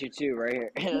too. got you too, right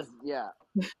here. Yeah,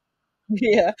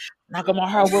 Yeah, knock on my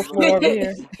hardwood floor over here.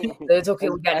 as It's okay.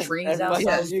 as We got as trees as much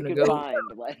outside. Yeah, as We you finna could go.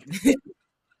 find. Like,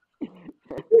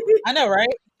 I know, right?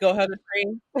 Go hug a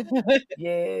tree.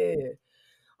 Yeah.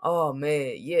 Oh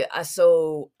man, yeah. I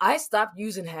stopped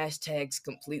using hashtags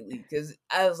completely because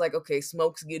I was like, okay,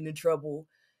 Smoke's getting in trouble,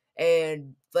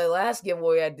 and the last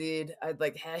giveaway I did, I'd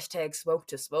like hashtag Smoke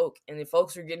to Smoke, and then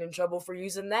folks are getting in trouble for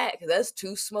using that because that's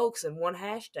two smokes in one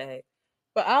hashtag.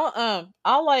 But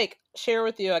I'll like share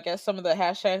with you, I guess, some of the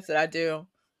hashtags that I do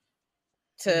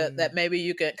to Mm, that maybe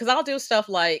you can, because I'll do stuff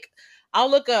like I'll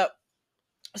look up.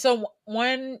 So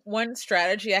one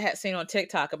strategy I had seen on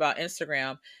TikTok about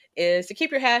Instagram is to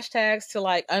keep your hashtags to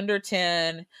like under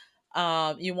 10.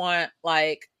 You want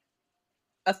like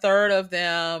a third of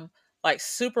them like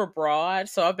super broad.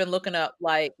 So I've been looking up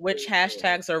like which yeah.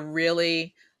 hashtags are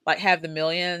really like have the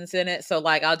millions in it. So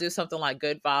like I'll do something like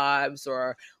good vibes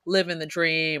or living the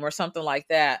dream or something like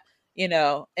that,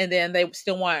 and then they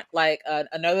still want like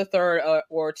another third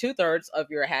or two-thirds of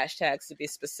your hashtags to be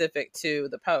specific to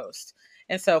the post.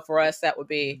 And so for us, that would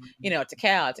be, Mm,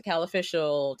 Tical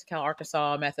official, Tical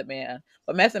Arkansas, Method Man.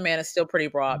 But Method Man is still pretty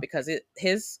broad because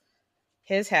his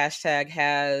hashtag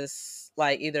has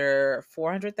like either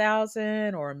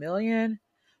 400,000 or a million,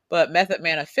 but Method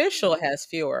Man official has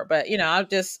fewer. But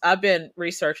I've been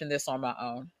researching this on my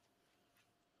own.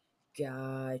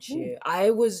 Gotcha.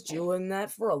 I was doing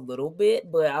that for a little bit,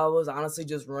 but I was honestly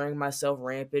just running myself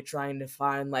rampant trying to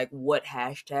find like what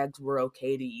hashtags were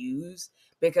okay to use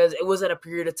because it was at a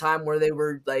period of time where they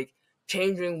were like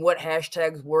changing what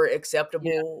hashtags were Yeah.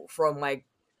 acceptable from like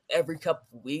every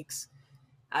couple of weeks.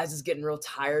 I was just getting real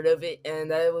tired of it,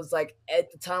 and I was like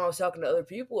at the time I was talking to other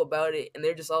people about it, and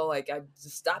they're just all like, "I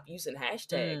just stop using Mm.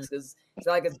 hashtags because it's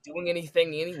not like it's doing anything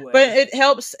But anyway."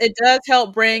 it does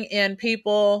help bring in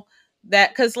people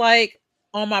that, cuz like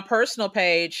on my personal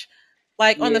page,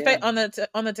 like on the yeah, on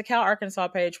the Tical Arkansas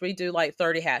page, we do like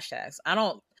 30 hashtags. I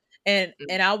don't and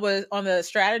I was on the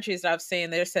strategies that I've seen,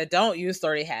 they said don't use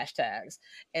 30 hashtags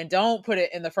and don't put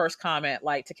it in the first comment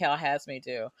like Tical has me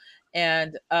do.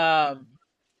 And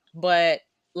but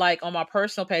like on my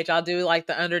personal page, I'll do like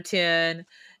the under 10.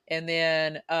 And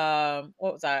then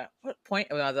what point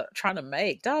was I trying to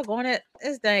make? Doggone it.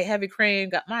 This dang heavy cream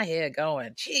got my head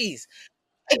going. Jeez.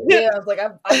 Yeah, I was like,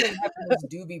 I've been having this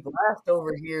doobie blast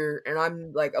over here, and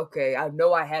I'm like, okay, I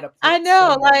know I had a I point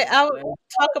know, like somewhere. I'm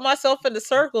talking myself into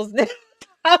circles now.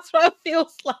 That's what it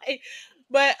feels like.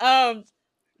 But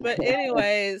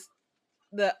anyways,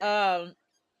 the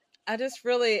I just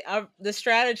really the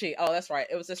strategy. Oh, that's right.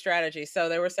 It was a strategy. So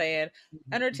they were saying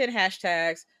under 10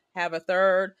 hashtags, have a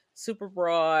third super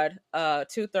broad,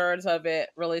 two-thirds of it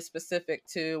really specific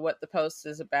to what the post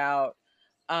is about.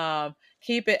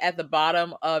 Keep it at the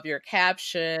bottom of your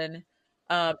caption.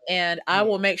 And I Yeah.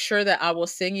 will make sure that I will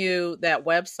send you that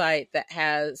website that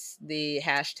has the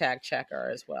hashtag checker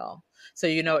as well. So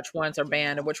you know which ones are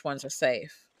banned and which ones are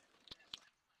safe.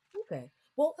 Okay.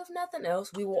 Well, if nothing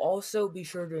else, we will also be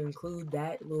sure to include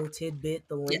that little tidbit,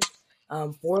 the link,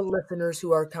 Yes. for listeners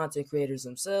who are content creators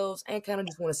themselves and kind of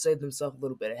just want to save themselves a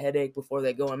little bit of headache before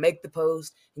they go and make the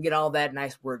post and get all that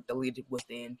nice work deleted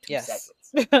within 2 Yes.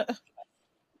 seconds.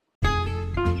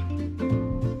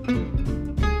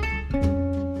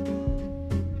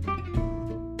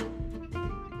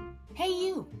 Hey,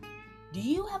 you! Do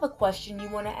you have a question you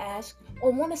want to ask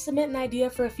or want to submit an idea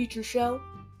for a future show?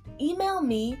 Email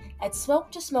me at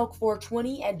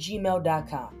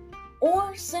smoketosmoke420@gmail.com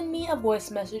or send me a voice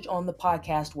message on the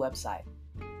podcast website.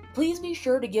 Please be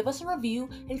sure to give us a review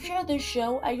and share this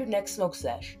show at your next smoke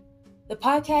sesh. The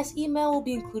podcast email will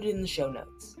be included in the show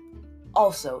notes.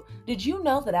 Also, did you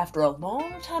know that after a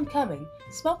long time coming,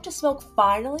 Smoke to Smoke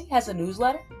finally has a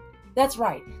newsletter? That's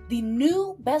right, the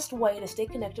new best way to stay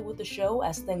connected with the show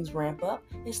as things ramp up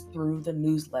is through the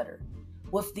newsletter.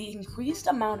 With the increased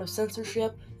amount of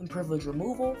censorship and privilege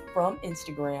removal from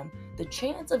Instagram, the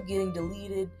chance of getting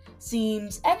deleted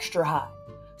seems extra high.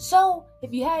 So,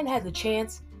 if you hadn't had the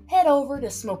chance, head over to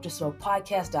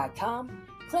smoketosmokepodcast.com,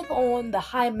 click on the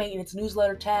High Maintenance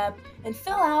Newsletter tab, and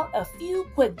fill out a few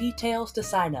quick details to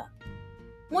sign up.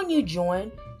 When you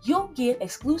join, you'll get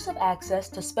exclusive access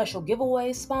to special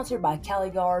giveaways sponsored by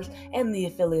Caligars and the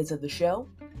affiliates of the show.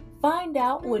 Find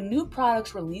out when new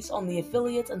products release on the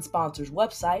affiliates and sponsors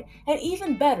website, and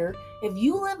even better, if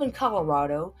you live in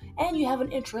Colorado and you have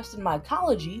an interest in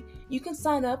mycology, you can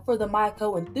sign up for the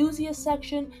Myco Enthusiast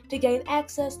section to gain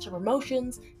access to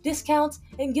promotions, discounts,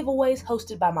 and giveaways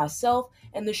hosted by myself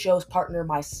and the show's partner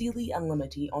Myceli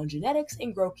Unlimited on genetics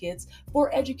and grow kits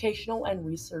for educational and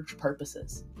research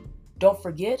purposes. Don't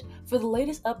forget, for the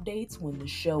latest updates when the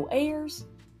show airs,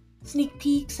 sneak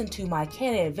peeks into my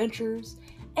canon adventures,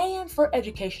 and for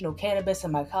educational cannabis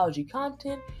and mycology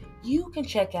content, you can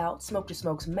check out Smoke to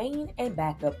Smoke's main and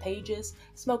backup pages,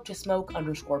 Smoke to Smoke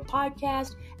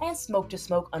 _podcast and Smoke to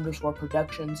Smoke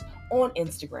 _productions on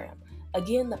Instagram.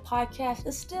 Again, the podcast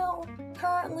is still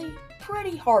currently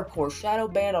pretty hardcore shadow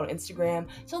banned on Instagram,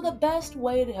 so the best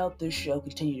way to help this show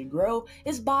continue to grow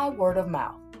is by word of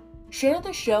mouth. Share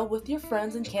the show with your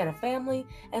friends and Canna family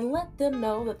and let them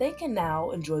know that they can now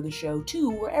enjoy the show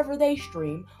too wherever they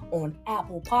stream on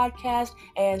Apple Podcast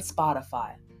and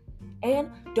Spotify.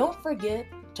 And don't forget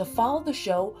to follow the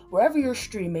show wherever you're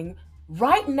streaming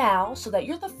right now so that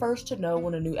you're the first to know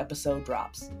when a new episode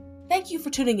drops. Thank you for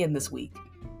tuning in this week.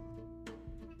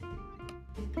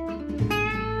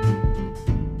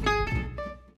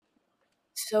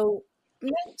 So,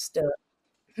 next up,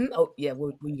 oh yeah,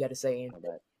 what you got to say, Ian?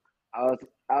 But I was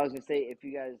gonna say, if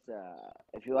you guys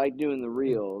if you like doing the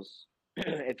reels,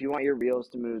 if you want your reels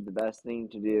to move, the best thing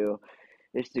to do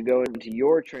is to go into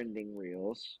your trending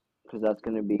reels, because that's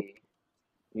gonna be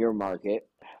your market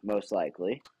most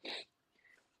likely.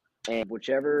 And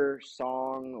whichever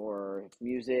song or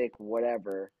music,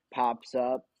 whatever, pops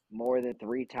up more than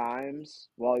 3 times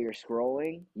while you're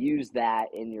scrolling, use that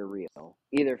in your reel.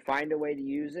 Either find a way to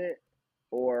use it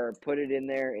or put it in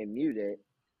there and mute it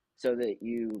so that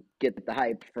you get the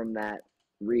hype from that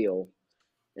reel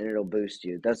and it'll boost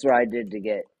you. That's what I did to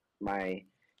get my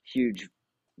huge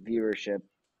viewership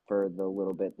for the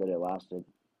little bit that it lasted.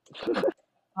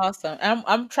 Awesome.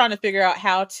 I'm trying to figure out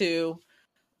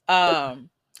um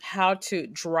how to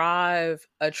drive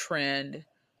a trend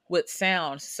with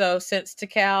sound. So since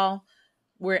Tical,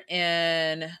 we're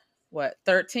in what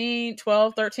 13,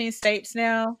 12, 13 states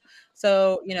now.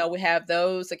 So, we have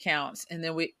those accounts, and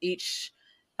then we each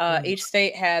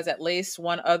state has at least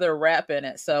one other rep in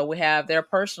it. So we have their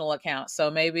personal accounts.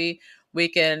 So maybe we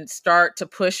can start to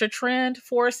push a trend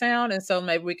for a sound. And so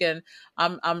maybe we can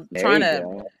I'm There trying you to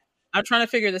go. I'm trying to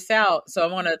figure this out. So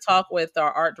I'm going to talk with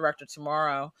our art director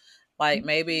tomorrow. Like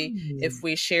maybe if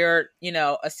we shared,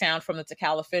 a sound from the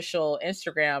Tical official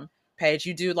Instagram page,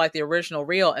 you do like the original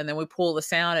reel, and then we pull the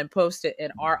sound and post it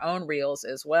in our own reels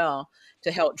as well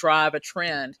to help drive a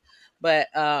trend. But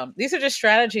these are just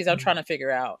strategies I'm trying to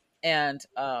figure out. And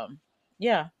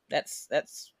yeah, that's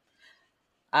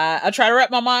I try to wrap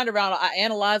my mind around. I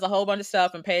analyze a whole bunch of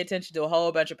stuff and pay attention to a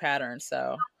whole bunch of patterns.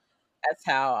 So that's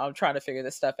how I'm trying to figure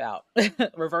this stuff out.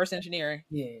 Reverse engineering.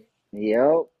 Yeah.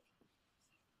 Yep.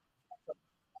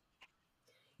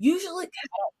 Usually,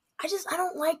 I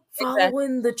don't like Exactly.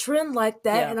 following the trend like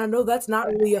that, Yeah. and I know that's not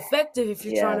really effective if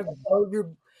you're trying Yeah. to grow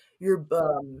your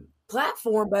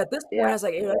platform. But at this point, I Yeah. was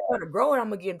like, if I try to grow it, I'm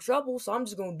gonna get in trouble. So I'm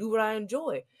just gonna do what I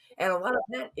enjoy, and a lot of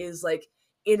that is like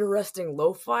interesting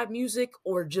lo-fi music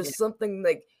or Yeah. just something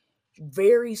like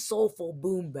very soulful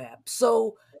boom bap.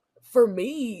 So for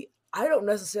me, I don't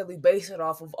necessarily base it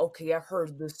off of, okay, I've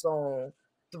heard this song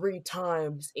 3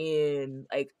 times in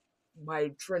like my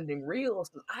trending reels.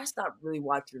 'Cause I stopped really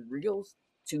watching reels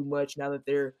too much now that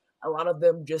they're a lot of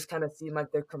them just kind of seem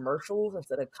like they're commercials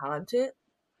instead of content.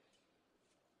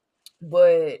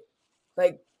 But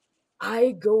like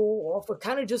I go off of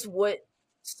kind of just what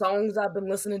songs I've been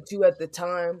listening to at the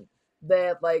time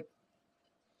that like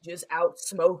just out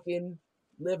smoking,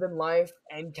 living life,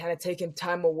 and kind of taking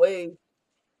time away.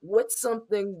 What's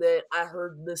something that I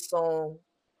heard this song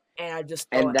and I just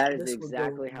And thought that is this would go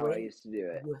exactly how I great used to do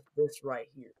it. with this right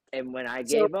here? And when I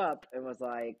So, gave up and was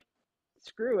like,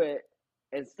 screw it,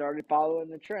 and started following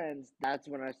the trends, that's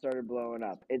when I started blowing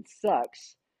up. It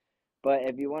sucks, but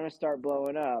if you want to start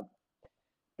blowing up,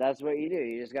 that's what you do.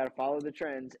 You just got to follow the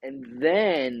trends and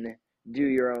then do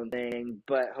your own thing,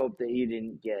 but hope that you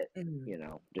didn't get,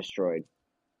 mm, destroyed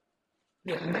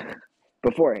yeah,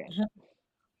 beforehand.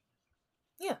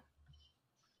 yeah.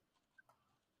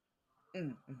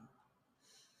 Mm, mm.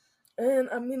 And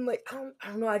I mean, like, I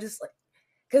don't know. I just like,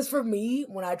 because for me,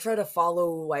 when I try to follow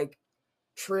like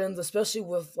trends, especially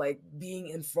with like being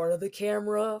in front of the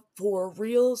camera for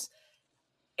reels,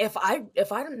 if I'm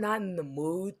not in the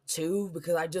mood to,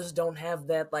 because I just don't have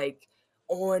that like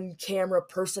on camera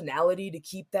personality to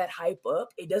keep that hype up,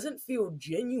 it doesn't feel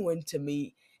genuine to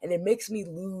me, and it makes me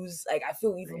lose, like I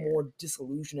feel even Yeah. more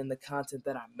disillusioned in the content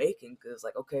that I'm making, because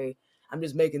like, okay, I'm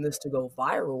just making this to go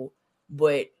viral,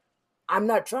 but I'm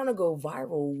not trying to go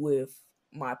viral with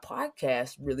my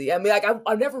podcast, really. I mean, like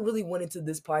I never really went into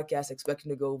this podcast expecting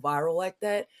to go viral like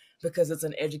that, because it's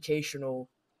an educational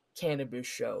cannabis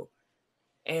show.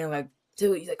 And like,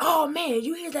 dude, he's like, "Oh man,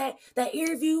 you hear that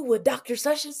interview with Doctor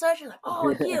Such and Such?" And like,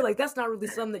 "Oh yeah, like that's not really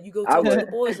something that you go I talk to would. the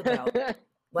boys about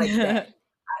like that."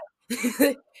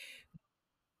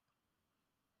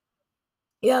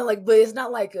 Yeah, like, but it's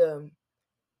not like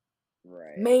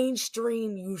Right.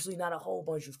 mainstream. Usually, not a whole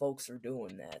bunch of folks are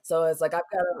doing that. So it's like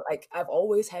I've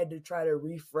always had to try to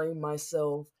reframe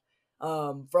myself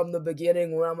from the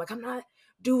beginning, where I'm like, I'm not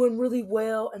doing really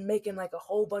well and making like a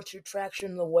whole bunch of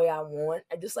traction the way I want.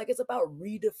 I just like, it's about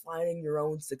redefining your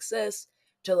own success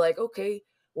to like, okay,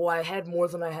 well, I had more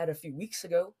than I had a few weeks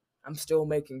ago. I'm still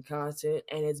making content,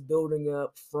 and it's building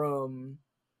up from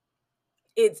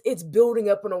it's building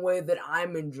up in a way that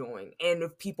I'm enjoying. And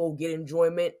if people get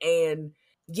enjoyment and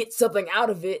get something out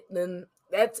of it, then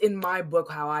that's in my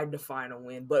book how I define a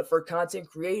win. But for content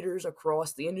creators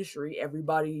across the industry,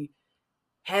 everybody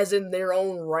has in their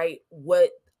own right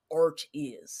what art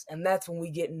is. And that's when we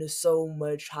get into so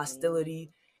much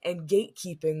hostility and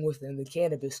gatekeeping within the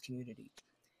cannabis community.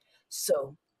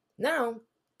 So now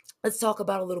let's talk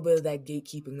about a little bit of that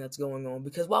gatekeeping that's going on,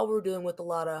 because while we're dealing with a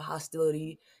lot of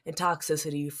hostility and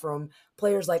toxicity from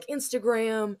players like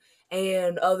Instagram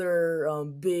and other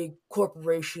big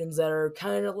corporations that are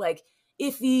kind of like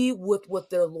iffy with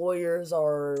what their lawyers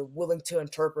are willing to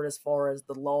interpret as far as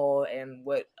the law and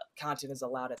what content is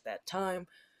allowed at that time,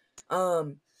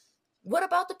 um, what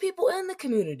about the people in the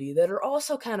community that are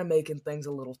also kind of making things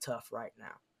a little tough right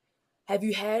now? Have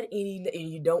you had any, and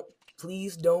you don't,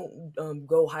 please don't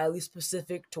go highly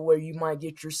specific to where you might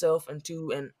get yourself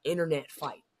into an internet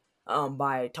fight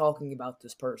by talking about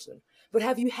this person. But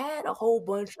have you had a whole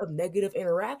bunch of negative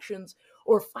interactions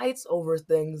or fights over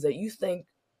things that you think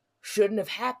shouldn't have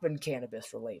happened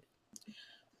cannabis related?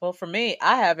 Well, for me,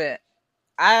 I haven't.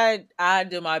 I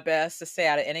do my best to stay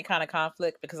out of any kind of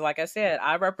conflict because, like I said,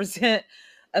 I represent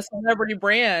a celebrity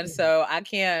brand, Mhm. so I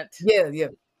can't. Yeah, yeah.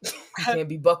 You can't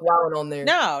be buck wilding on there.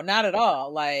 No, not at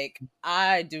all. Like,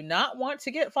 I do not want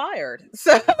to get fired.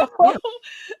 So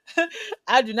Yeah.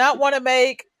 I do not want to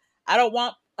make I don't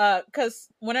want cuz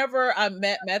whenever I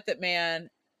met Method Man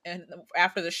and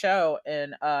after the show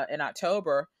in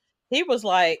October, he was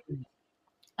like,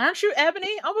 "Aren't you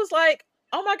Ebony?" I was like,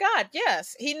 "Oh my god,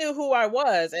 yes." He knew who I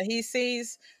was and he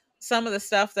sees some of the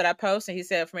stuff that I post and he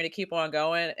said for me to keep on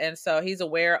going, and so he's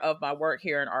aware of my work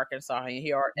here in Arkansas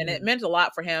and it Mhm. meant a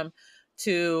lot for him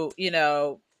to,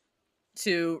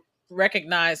 to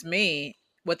recognize me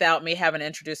without me having to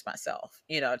introduce myself,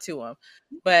 to him.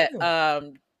 But Yeah.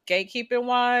 gatekeeping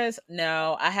wise,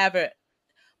 no, I haven't.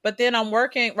 But then I'm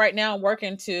working right now, I'm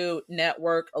working to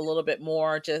network a little bit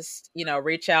more, just,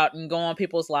 reach out and go on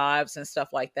people's lives and stuff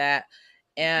like that.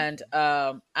 And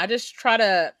I try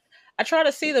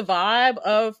to see the vibe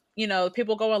of,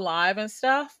 people going live and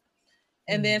stuff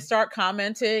and then Mhm. start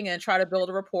commenting and try to build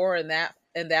a rapport in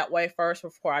that way first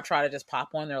before I try to just pop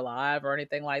on their live or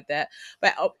anything like that.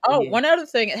 But Yeah. one other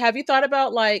thing, have you thought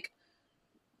about like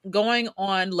going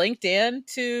on LinkedIn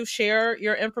to share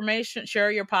your information,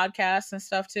 share your podcasts and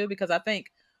stuff too? Because I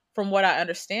think, from what I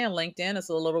understand, LinkedIn is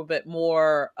a little bit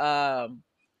more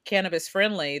cannabis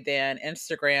friendly than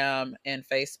Instagram and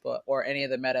Facebook or any of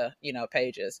the meta,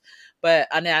 pages. But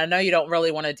I know you don't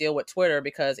really want to deal with Twitter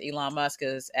because Elon Musk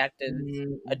is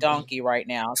acting a Mhm. donkey right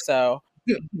now. So,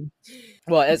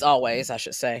 well, as always, I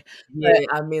should say. Yeah,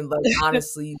 I mean, like,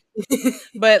 honestly.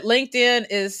 But LinkedIn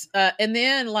is, and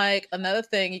then like another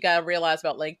thing you got to realize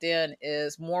about LinkedIn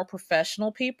is more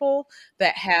professional people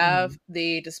that have Mhm.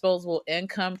 the disposable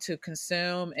income to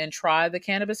consume and try the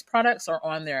cannabis products are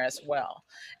on there as well.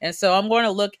 And so I'm going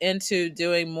to look into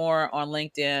doing more on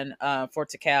LinkedIn for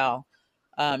Tical.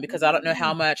 Because I don't know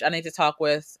how much I need to talk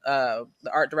with the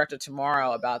art director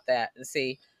tomorrow about that and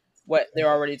see what they're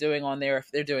already doing on there,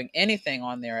 if they're doing anything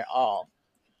on there at all.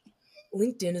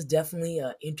 LinkedIn is definitely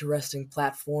an interesting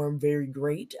platform, very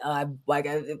great. I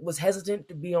was hesitant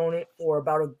to be on it for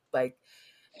about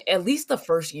at least the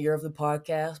first year of the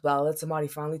podcast, but I let somebody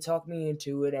finally talk me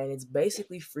into it, and it's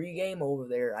basically free game over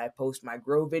there. I post my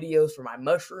grow videos for my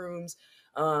mushrooms,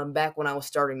 back when I was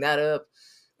starting that up,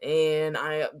 and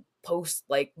I post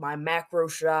like my macro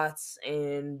shots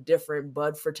and different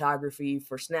bud photography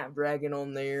for Snapdragon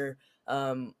on there.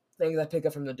 Things I pick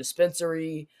up from the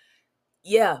dispensary.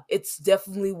 Yeah, it's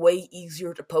definitely way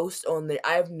easier to post on there.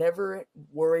 I've never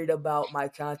worried about my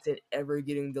content ever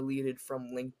getting deleted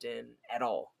from LinkedIn at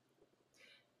all.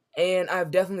 And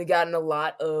I've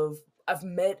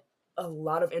met a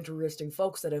lot of interesting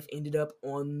folks that have ended up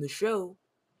on the show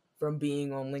from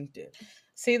being on LinkedIn.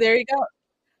 See, there you go.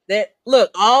 That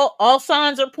look, all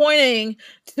signs are pointing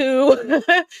to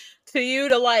to you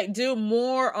to like do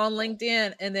more on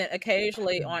LinkedIn and then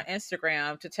occasionally on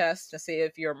Instagram to test to see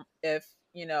if your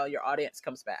audience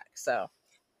comes back. So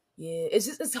Yeah,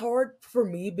 it's hard for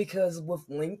me because with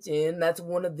LinkedIn, that's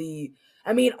one of the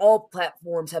I mean, all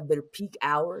platforms have their peak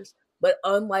hours, but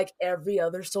unlike every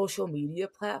other social media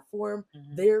platform,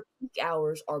 mhm. their peak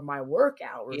hours are my work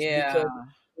hours Yeah, because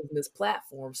of this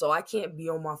platform. So I can't be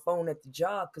on my phone at the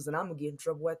job because then I'm gonna get in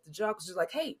trouble at the job because it's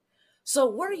like, hey, so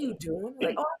what are you doing?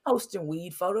 Like, oh, I'm posting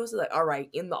weed photos. They're like, all right,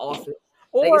 in the office.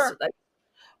 Like it's or like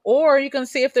or you can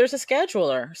see if there's a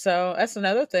scheduler. So that's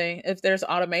another thing. If there's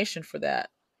automation for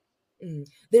that.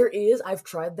 There is. I've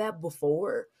tried that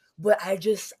before, but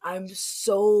I'm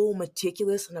so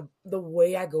meticulous in the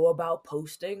way I go about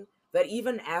posting that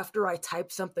even after I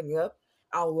type something up,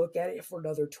 I'll look at it for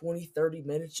another 20, 30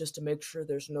 minutes just to make sure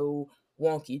there's no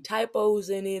wonky typos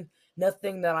in it,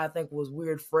 nothing that I think was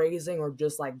weird phrasing or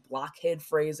just like blockhead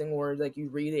phrasing where like you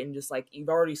read it and just like you've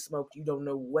already smoked, you don't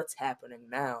know what's happening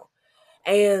now.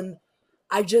 And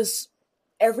I just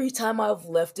every time I've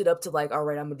left it up to like, all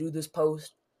right, I'm gonna do this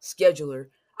post scheduler,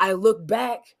 I look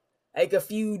back like a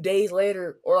few days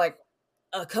later or like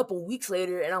a couple weeks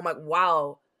later, and I'm like,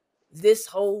 wow, this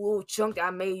whole little chunk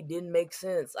I made didn't make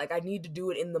sense. Like I need to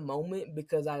do it in the moment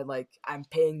because I'm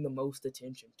paying the most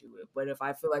attention to it. But if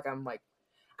I feel like I'm like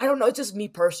I don't know. It's just me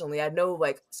personally. I know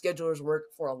like schedulers work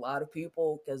for a lot of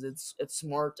people because it's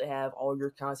smart to have all your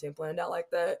content planned out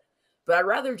like that. But I'd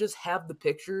rather just have the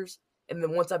pictures and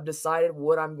then once I've decided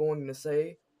what I'm going to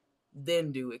say,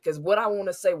 then do it. Because what I want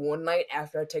to say one night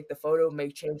after I take the photo may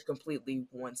change completely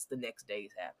once the next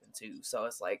days happen too. So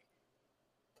it's like,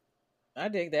 I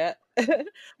dig that.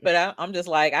 But I'm just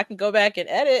like, I can go back and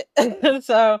edit.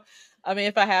 So, I mean,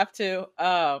 if I have to,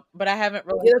 but I haven't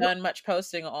really yeah, done much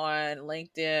posting on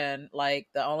LinkedIn. Like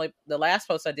the last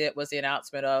post I did was the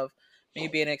announcement of me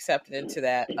being accepted into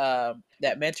that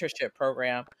mentorship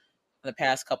program in the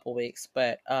past couple weeks.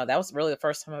 But that was really the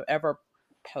first time I've ever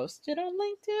posted on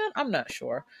LinkedIn. I'm not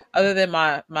sure, other than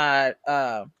my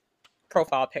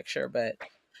profile picture,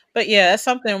 but yeah, it's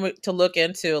something to look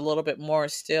into a little bit more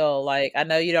still. Like, I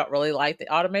know you don't really like the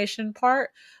automation part,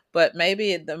 but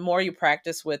maybe the more you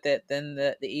practice with it, then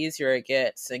the easier it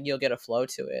gets and you'll get a flow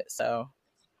to it. So,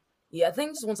 yeah, I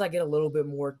think just once I get a little bit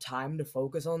more time to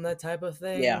focus on that type of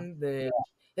yeah. thing, then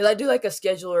because I do like a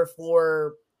scheduler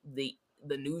for the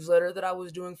newsletter that I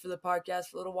was doing for the podcast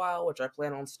for a little while, which I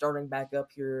plan on starting back up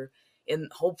here in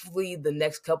hopefully the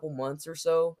next couple months or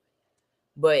so.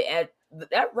 But at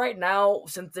right now,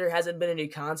 since there hasn't been any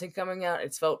content coming out,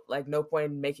 it's felt like no point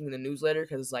in making the newsletter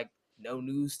because it's like no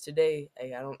news today.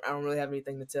 Hey, I don't really have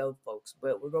anything to tell folks,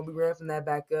 but we're gonna be ramping that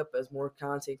back up as more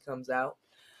content comes out.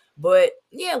 But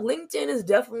yeah, LinkedIn is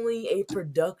definitely a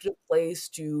productive place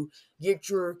to get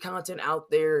your content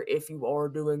out there if you are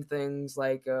doing things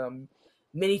like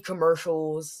mini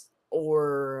commercials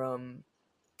or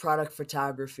product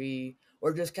photography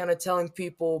or just kind of telling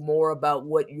people more about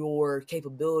what your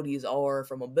capabilities are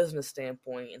from a business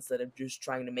standpoint instead of just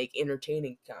trying to make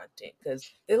entertaining content, because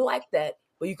they like that.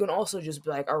 But you can also just be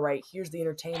like, all right, here's the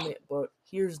entertainment, but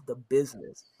here's the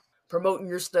business. Promoting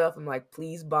your stuff, I'm like,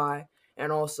 please buy.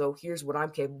 And also, here's what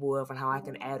I'm capable of and how I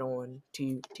can add on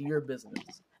to your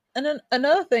business. And then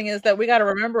another thing is that we got to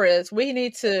remember is we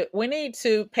need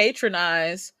to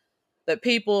patronize the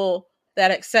people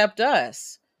that accept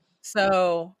us.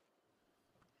 So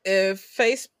if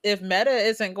Meta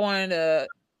isn't going to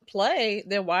play,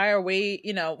 then why are we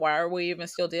even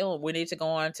still dealing? We need to go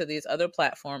on to these other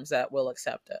platforms that will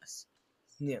accept us.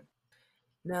 Yeah.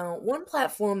 Now, one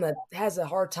platform that has a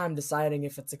hard time deciding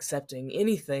if it's accepting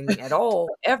anything at all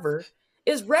ever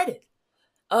is Reddit.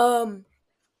 Um,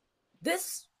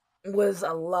 this was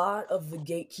a lot of the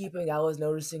gatekeeping I was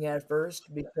noticing at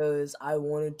first because I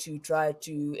wanted to try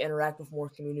to interact with more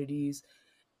communities,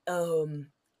 um,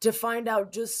 to find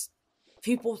out just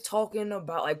people talking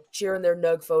about like sharing their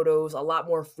nug photos a lot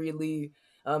more freely,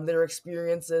 their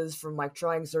experiences from like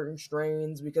trying certain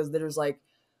strains because there's like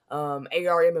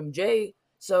ARMMJ.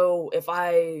 So if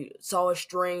I saw a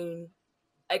strain,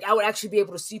 like I would actually be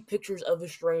able to see pictures of the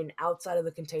strain outside of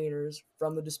the containers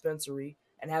from the dispensary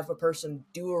and have a person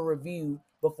do a review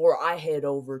before I head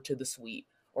over to the suite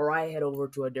or I head over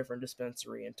to a different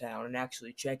dispensary in town and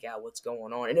actually check out what's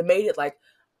going on. And it made it like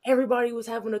everybody was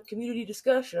having a community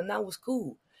discussion and that was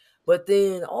cool. But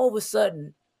then all of a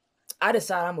sudden, I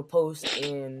decide I'm gonna post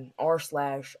in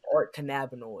r/art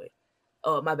cannabinoid.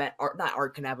 My bad, art not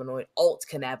art cannabinoid, alt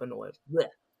cannabinoid. Blech.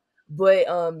 But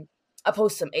I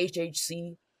post some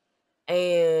HHC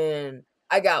and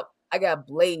I got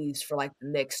blazed for like the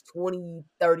next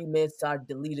 20-30 minutes. So I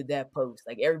deleted that post.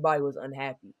 Like everybody was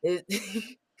unhappy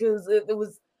because it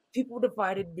was people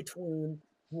divided between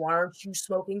why aren't you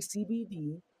smoking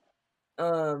CBD?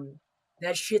 Um,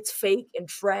 that shit's fake and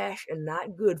trash and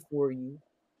not good for you.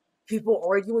 People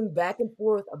arguing back and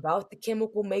forth about the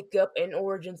chemical makeup and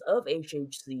origins of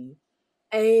HHC.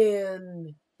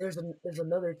 And there's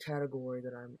another category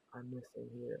that I'm missing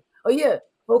here. Oh yeah,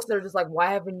 folks that are just like,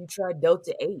 why haven't you tried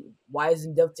Delta 8? Why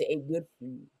isn't Delta 8 good for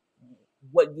you?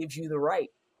 What gives you the right?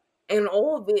 And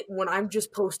all of it when I'm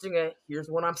just posting a here's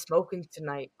what I'm smoking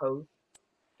tonight post.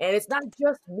 And it's not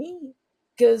just me.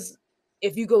 Cause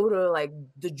if you go to like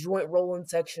the joint rolling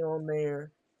section on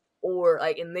there, or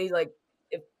like and they like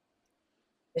if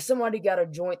if somebody got a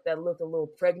joint that looked a little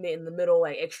pregnant in the middle,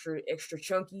 like extra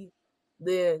chunky,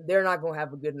 then they're not gonna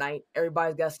have a good night.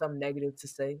 Everybody's got something negative to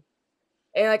say.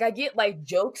 And like I get like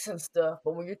jokes and stuff,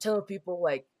 but when you're telling people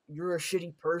like you're a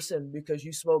shitty person because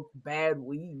you smoke bad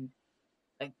weed,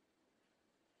 like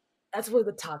that's where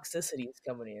the toxicity is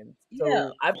coming in. Yeah.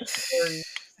 So I've learned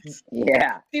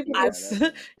Yeah, People I've yeah, just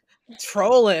that's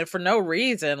trolling for no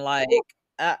reason. Like,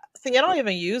 see, I don't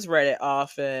even use Reddit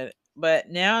often, but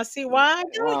now I see why I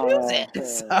don't use oh, it.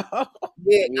 So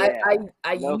yeah, yeah.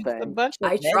 I No used it's a thanks. bunch of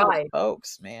I negative tried.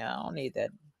 folks, man. I don't need that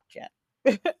chat.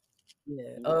 Yeah.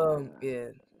 Nah. Yeah.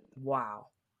 Wow.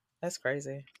 That's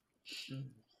crazy. Mm.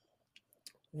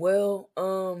 Well,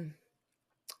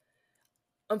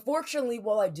 unfortunately,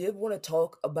 while I did want to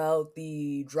talk about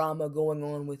the drama going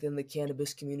on within the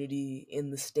cannabis community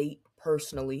in the state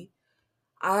personally,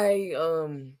 I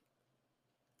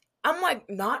I'm like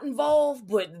not involved,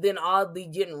 but then oddly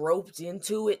getting roped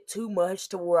into it too much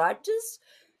to where I just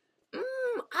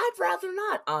I'd rather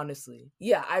not, honestly.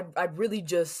 Yeah, I'd really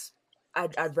just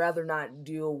I'd rather not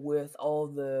deal with all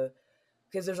the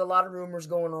because there's a lot of rumors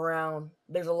going around.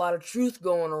 There's a lot of truth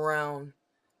going around.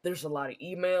 There's a lot of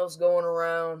emails going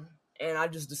around, and I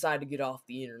just decided to get off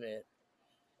the internet.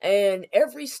 And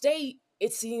every state,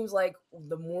 it seems like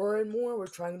the more and more we're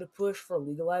trying to push for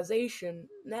legalization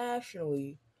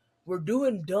nationally, we're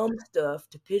doing dumb stuff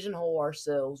to pigeonhole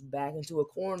ourselves back into a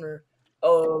corner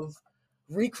of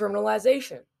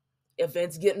recriminalization.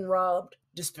 Events getting robbed,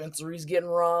 dispensaries getting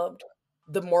robbed,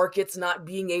 the market's not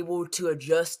being able to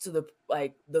adjust to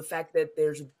the fact that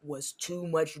there's was too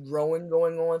much growing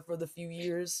going on for the few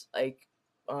years like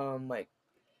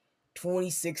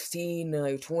 2016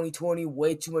 like 2020,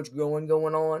 way too much growing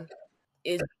going on.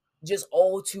 It's just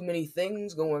all too many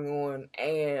things going on,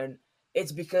 and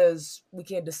it's because we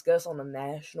can't discuss on a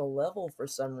national level for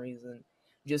some reason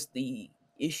just the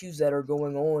issues that are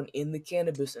going on in the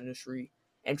cannabis industry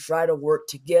and try to work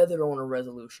together on a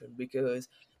resolution because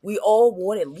we all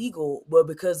want it legal, but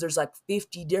because there's like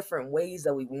 50 different ways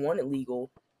that we want it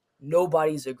legal,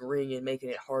 nobody's agreeing and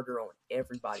making it harder on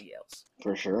everybody else.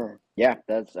 For sure. Yeah,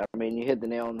 that's. I mean, you hit the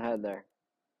nail on the head there.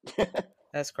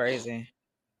 That's crazy.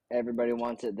 Everybody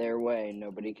wants it their way.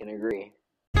 Nobody can agree.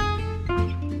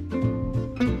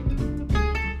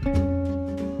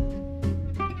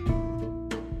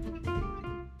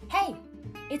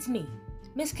 It's me,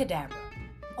 Miss Cadabra.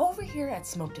 Over here at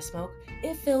Smoke to Smoke,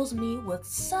 it fills me with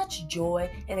such joy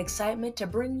and excitement to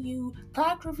bring you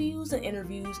product reviews and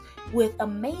interviews with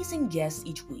amazing guests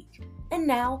each week. And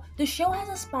now, the show has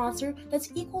a sponsor that's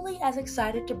equally as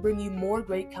excited to bring you more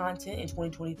great content in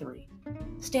 2023.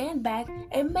 Stand back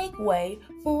and make way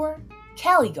for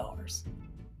Caligars.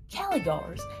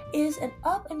 Caligars is an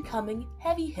up-and-coming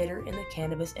heavy hitter in the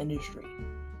cannabis industry.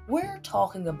 We're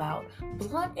talking about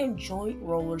blunt and joint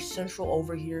rollers central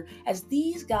over here, as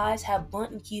these guys have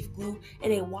blunt and keef glue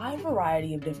in a wide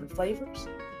variety of different flavors.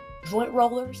 Joint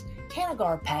rollers,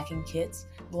 Canagar packing kits,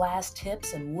 glass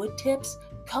tips and wood tips,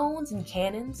 cones and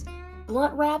cannons,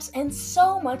 blunt wraps, and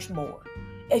so much more.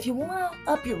 If you want to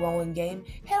up your rolling game,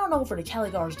 head on over to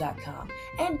caligars.com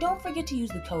and don't forget to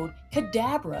use the code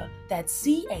CADABRA, that's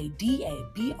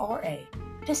CADABRA,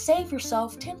 to save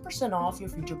yourself 10% off your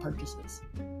future purchases.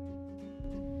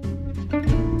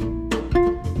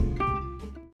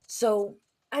 So,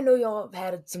 I know y'all have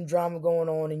had some drama going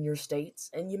on in your states,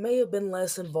 and you may have been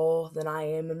less involved than I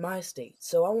am in my state.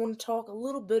 So, I want to talk a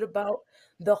little bit about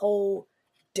the whole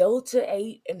Delta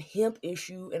 8 and hemp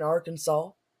issue in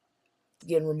Arkansas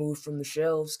getting removed from the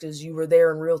shelves, because you were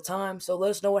there in real time. So, let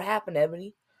us know what happened,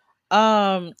 Ebony.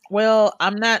 Well,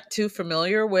 I'm not too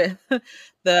familiar with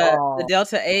the Oh,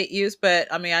 Delta 8 use, but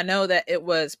I mean, I know that it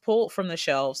was pulled from the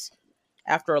shelves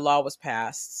after a law was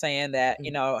passed saying that,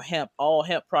 all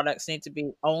hemp products need to be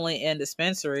only in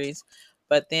dispensaries.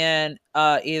 But then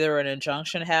either an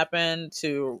injunction happened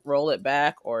to roll it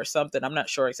back or something. I'm not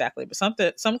sure exactly, but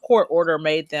some court order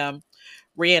made them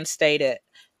reinstate it.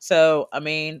 So, I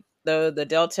mean, the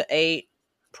Delta 8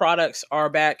 products are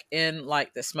back in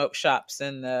like the smoke shops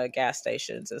and the gas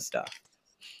stations and stuff.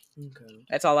 okay.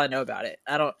 That's all I know about it.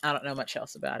 I don't know much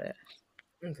else about it.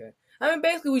 Okay. I mean,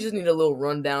 basically, we just need a little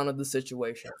rundown of the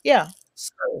situation. Yeah.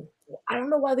 So, I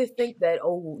don't know why they think that,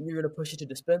 oh, you're going to push it to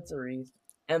dispensaries,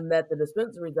 and that the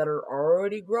dispensaries that are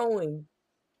already growing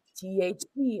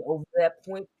THC over that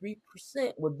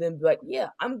 0.3% would then be like, yeah,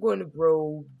 I'm going to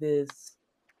grow this.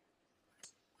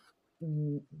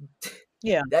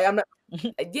 Yeah. I'm not,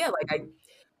 yeah,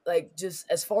 like, just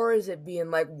as far as it being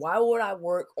like, why would I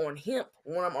work on hemp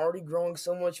when I'm already growing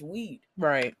so much weed?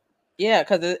 Right. Yeah,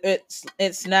 because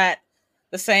it's not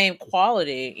the same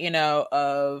quality,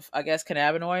 of I guess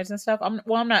cannabinoids and stuff. I'm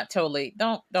not totally.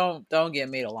 Don't get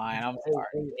me to lying. I'm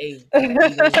Hey, sorry.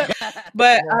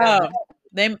 But we gonna have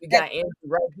they we got Andrew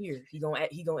right here. He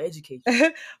gonna educate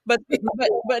you. but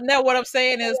no, what I'm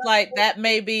saying is like that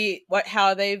may be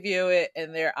how they view it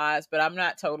in their eyes, but I'm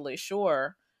not totally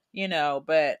sure,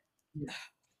 but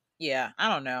yeah, I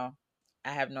don't know.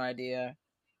 I have no idea.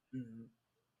 Mhm.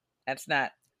 That's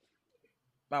not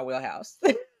my wheelhouse.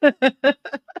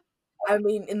 I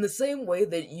mean, in the same way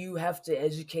that you have to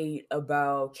educate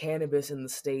about cannabis in the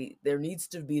state, there needs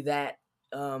to be that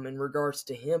in regards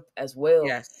to hemp as well,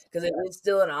 Yes. because it is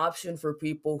still an option for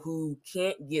people who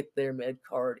can't get their med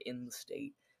card in the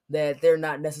state, that they're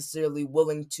not necessarily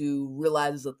willing to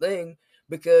realize is a thing,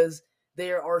 because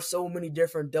there are so many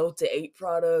different Delta 8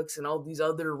 products and all these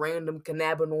other random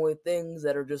cannabinoid things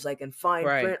that are just like in fine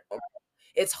Right. print.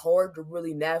 It's hard to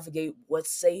really navigate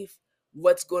what's safe,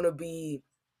 what's going to be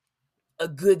a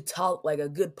good talk, like a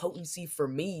good potency for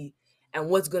me, and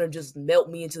what's gonna just melt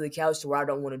me into the couch to where I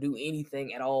don't want to do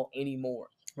anything at all anymore.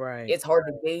 Right. It's hard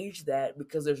to gauge that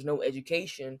because there's no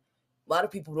education. A lot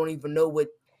of people don't even know what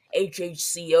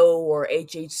HHCO or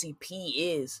HHCP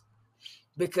is,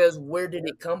 because where did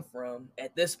it come from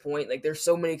at this point? Like, there's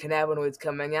so many cannabinoids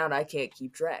coming out, I can't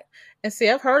keep track. And see,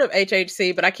 I've heard of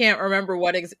HHC, but I can't remember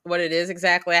what it is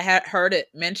exactly. I had heard it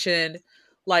mentioned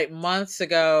like months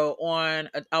ago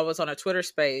I was on a Twitter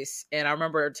space, and I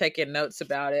remember taking notes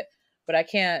about it, but I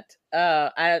can't.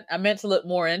 I meant to look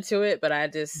more into it, but I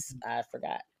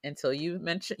forgot until you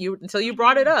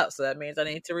brought it up. So that means I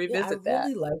need to Yeah, I revisit that.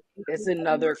 really like it. It's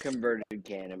another converted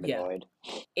cannabinoid.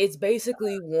 It's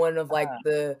basically one of like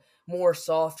the more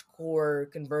soft core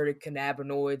converted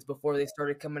cannabinoids before they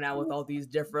started coming out with all these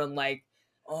different like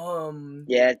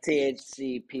Yeah,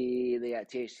 THCP. They got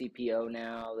THCPO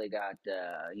now. They got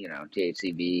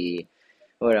THCV.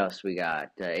 What else we got?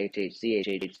 HHC,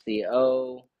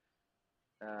 HHCO.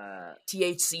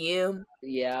 THCM.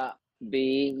 Yeah,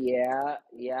 B. Yeah.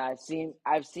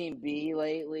 I've seen B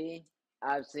lately.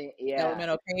 I've seen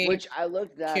Elemental P, which I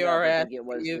looked that up. I QRS. think it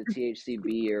was the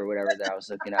THCB or whatever that I was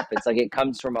looking up. It's like it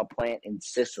comes from a plant in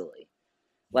Sicily.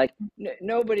 Like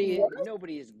nobody is What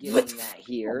getting the that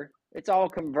here. It's all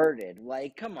converted.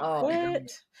 Like, come on. Oh,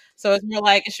 What? So it's more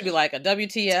like it should be like a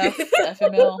WTF,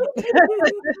 FML.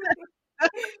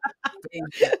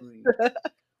 basically.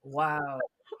 Wow.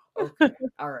 Okay.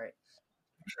 All right.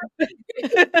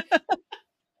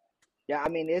 Yeah, I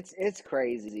mean it's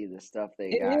crazy the stuff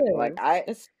they It got. Like is.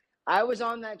 It's I was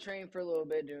on that train for a little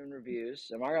bit doing reviews.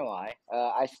 I'm not gonna lie.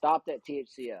 I stopped at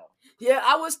THCO. Yeah,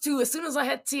 I was too. As soon as I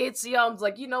had THC, I was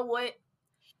like, you know what?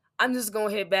 I'm just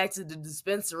gonna head back to the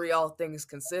dispensary. All things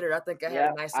considered, I think I had a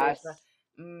Yeah, nice little time.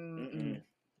 Mm-mm.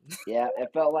 yeah,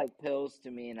 it felt like pills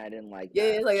to me, and I didn't like Yeah,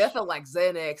 that. like that felt like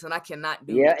Xanax, and I cannot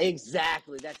do Yeah, it.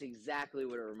 exactly. That's exactly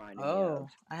what it reminded me of. oh,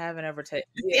 I haven't ever taken.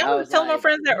 See, Yeah, I I was was telling my like,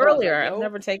 friends that I was like, earlier. I've nope,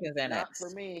 never taken not for Xanax.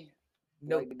 me.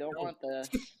 nope, Like, don't nope. want the.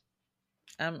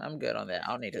 I'm good on that.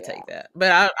 I'll need to Yeah, take that.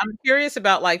 But I'm curious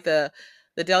about like the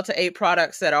Delta 8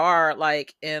 products that are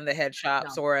like in the head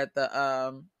shops No, or at the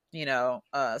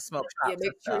smoke yeah, shops make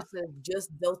and sure stuff. it says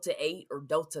just Delta 8 or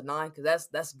Delta 9 because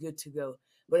that's good to go.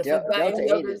 But if it got Delta any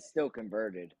Eight other, is still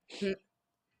converted. hmm,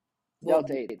 well,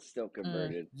 Delta 8 is still Mm.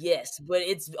 converted. yes, but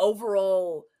it's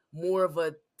overall more of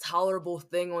a tolerable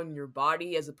thing on your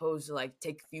body as opposed to like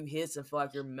take a few hits and feel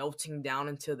like you're melting down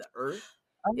into the earth.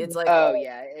 It's Oh, like, Oh oh,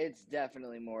 yeah, it's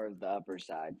definitely more of the upper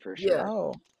side for yeah, sure.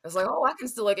 oh, it's like, oh, I can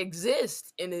still like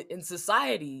exist in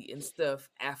society and stuff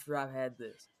after I've had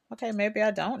this. okay. Maybe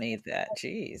I don't need that.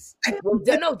 Jeez. Well,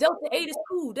 no, Delta 8 is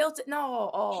cool. Delta,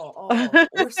 no,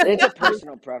 we're saying It's a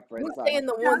personal preference. we're saying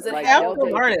the Yeah, ones that Like I have have to Delta the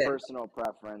Eight's learn a it. personal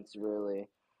preference, really.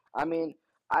 I mean,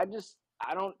 I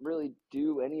don't really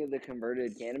do any of the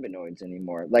converted cannabinoids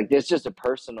anymore. Like it's just a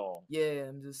personal yeah.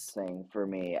 I'm just thing for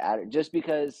me. Just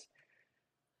because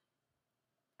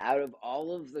out of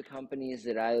all of the companies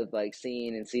that I've like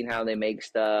seen how they make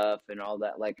stuff and all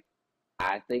that, like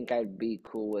I think I'd be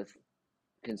cool with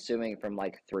consuming from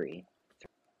like three.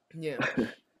 yeah,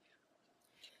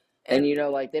 And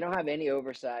and like they don't have any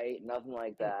oversight, nothing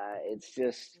like that. It's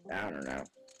just I don't know.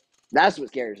 That's what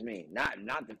scares me.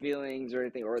 Not the feelings or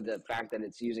anything, or the fact that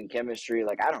it's using chemistry.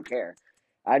 Like I don't care.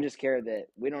 I just care that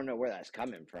we don't know where that's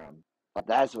coming from.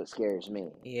 That's what scares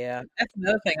me. Yeah, that's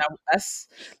another thing.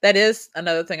 That is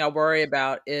another thing I worry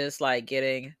about is like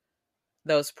getting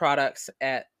those products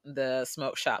at the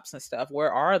smoke shops and stuff.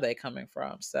 Where are they coming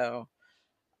from? So,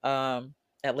 um,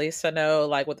 at least I know,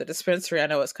 like with the dispensary, I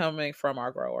know it's coming from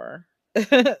our grower.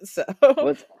 So,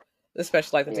 What's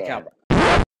especially like the yeah. Tical.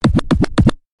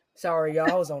 sorry,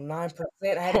 y'all, I was on 9%. I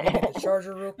had to go get the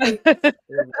charger real quick.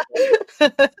 There we go.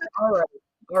 All right,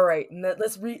 all right.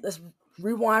 Let's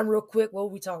rewind real quick. What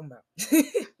were we talking about?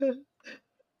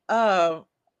 um,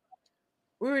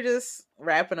 we were just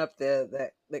wrapping up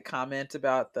the comment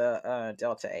about the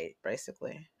Delta 8,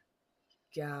 basically.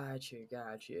 Gotcha.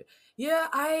 Yeah,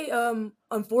 I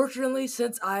unfortunately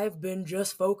since I've been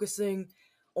just focusing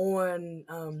on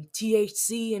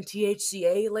THC and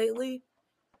THCA lately,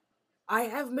 I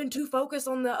haven't been too focused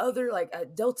on the other like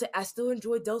Delta. I still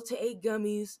enjoy Delta 8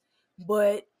 gummies,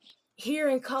 but here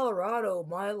in Colorado,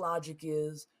 my logic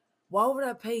is why would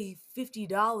I pay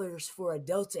 $50 for a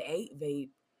Delta 8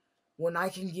 vape when I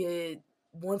can get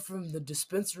one from the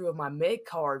dispensary of my med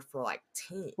card for like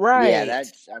 10? Yeah, Right.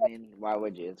 that's I mean, why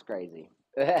would you? It's crazy.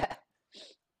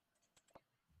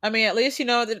 I mean, at least you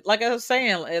know that, like I was saying,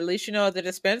 at least you know the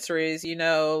dispensaries,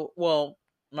 well,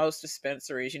 most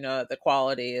dispensaries, the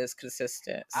quality is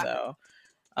consistent. So,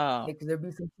 um, Hey, could there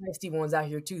be some tasty ones out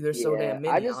here too? There's so Yeah, damn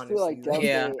I many, just feel like honestly. Delta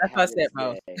yeah, 8 that's what I had said its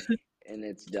most. day and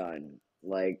it's done.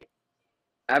 Like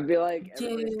I feel like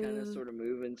everybody's kind of Yeah, sort of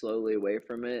moving slowly away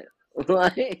from it.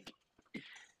 Like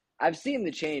I've seen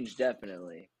the change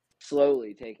definitely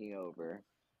slowly taking over.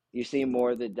 You see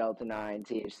more of the Delta 9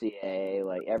 THCA,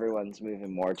 like everyone's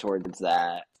moving more towards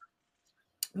that.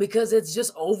 because it's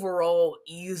just overall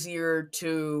easier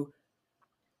to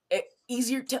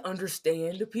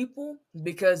understand to people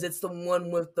because it's the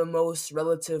one with the most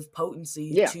relative potency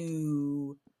Yeah.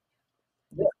 to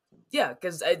yeah,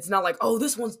 because it's not like, oh,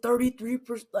 this one's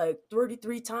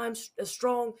 33 times as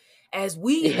strong as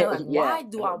weed, and they're Yeah, like, yeah. why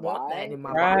do I want that Why? in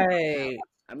my body right now? Right.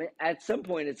 I mean, at some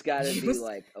point it's got to be It's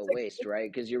like a like, waste,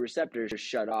 right? Because your receptors are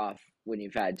shut off when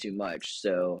you've had too much.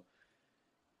 So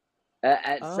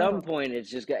at some Oh, point it's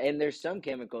just got, and there's some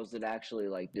chemicals that actually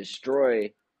like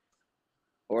destroy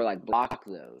or like block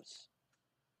those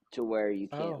to where you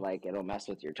can't oh, like it'll mess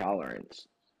with your tolerance.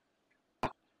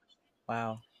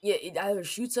 wow. yeah, it either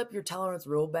shoots up your tolerance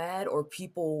real bad, or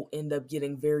people end up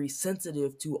getting very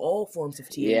sensitive to all forms of Yeah.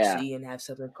 THC and have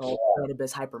something called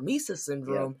cannabis hypermesis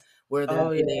Yep. syndrome, where they're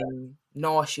Oh, yeah, getting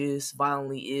nauseous,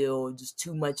 violently ill, just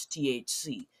too much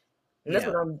THC. And that's yeah.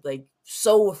 what I'm like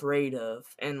so afraid of.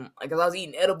 And like, 'cause I was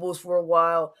eating edibles for a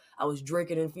while, I was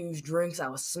drinking infused drinks, I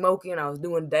was smoking, I was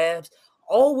doing dabs,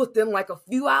 all within like a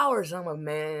few hours. I'm like,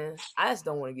 man, I just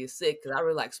don't want to get sick because I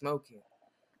really like smoking.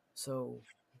 So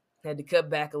Had to cut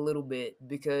back a little bit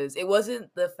because it wasn't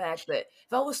the fact that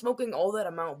if I was smoking all that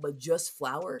amount but just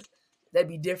flower, that'd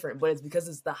be different. But it's because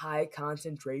it's the high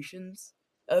concentrations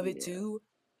of it Yeah. too.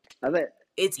 I think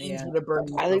It's Yeah. easy to burn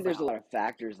I think yourself there's a out. lot of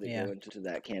factors that Yeah. go into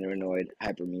that cannabinoid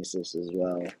hypermesis as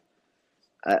well.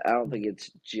 I don't think it's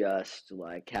just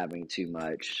like having too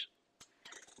much,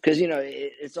 because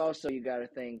it's also, you got to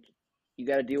think, you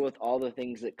got to deal with all the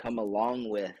things that come along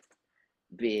with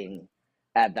being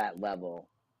at that level.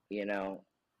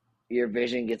 Your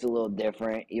vision gets a little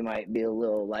different. You might be a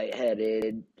little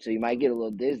lightheaded, so you might get a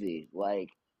little dizzy. Like,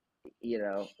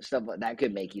 stuff like that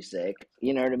could make you sick.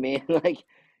 You know what I mean? Like,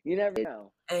 you never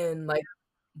know. And like,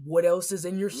 what else is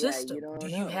in your Yeah, you system? don't Do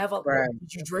you know. have a? Right.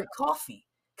 Did you drink coffee?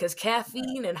 Because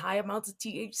caffeine and high amounts of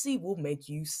THC will make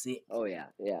you sick. Oh yeah,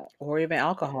 yeah. Or even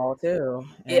alcohol too.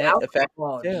 And Yeah, it affects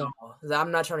alcohol, you too. no. I'm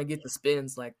not trying to get the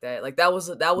spins like that. Like that was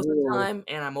a Ooh. time,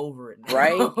 and I'm over it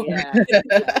Right? now. Yeah.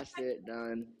 Past it,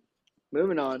 done.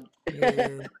 Moving on.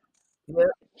 Man, yep.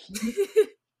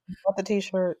 Got the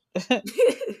t-shirt.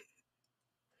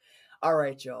 All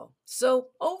right, y'all. So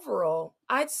overall,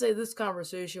 I'd say this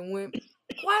conversation went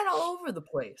quite all over the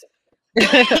place.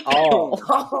 All.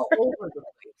 All over the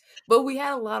place. But we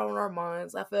had a lot on our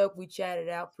minds. I felt like we chatted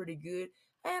out pretty good,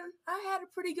 and I had a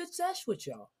pretty good sesh with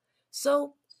y'all.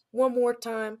 So, one more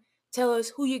time, tell us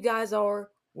who you guys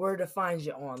are, where to find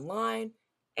you online,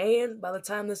 and by the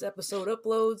time this episode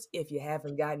uploads, if you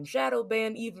haven't gotten shadow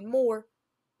banned even more,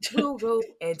 we'll go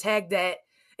and tag that,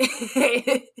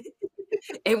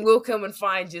 and we'll come and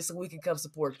find you so we can come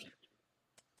support you.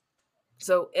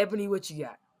 So, Ebony, what you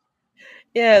got?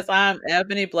 Yes, I'm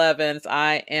Ebony Blevins.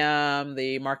 I am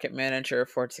the market manager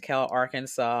for Tical,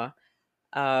 Arkansas.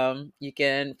 You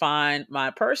can find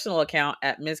my personal account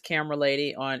at Ms. Camera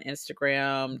Lady on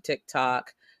Instagram,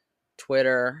 TikTok,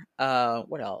 Twitter,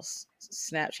 what else?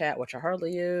 Snapchat, which I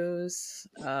hardly use,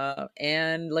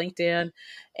 and LinkedIn,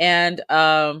 and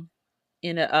and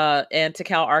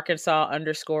Tical Arkansas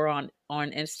underscore on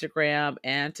Instagram,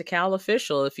 and Tical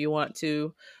official if you want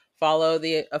to follow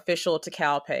the official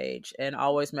Tical page, and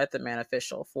always Method Man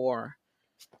official for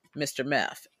Mr.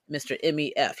 Meth, Mr.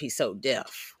 MEF. He's so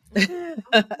deaf.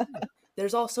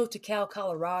 There's also Tical,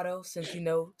 Colorado, since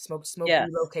Smoke Yes.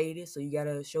 relocated, so you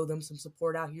gotta show them some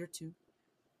support out here too.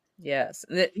 Yes.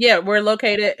 Yeah, we're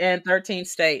located in 13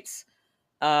 states.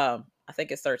 I think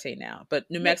it's 13 now, but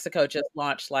New Mexico just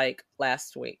launched like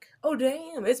last week. Oh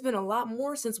damn, it's been a lot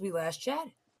more since we last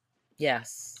chatted.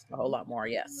 Yes, a whole lot more.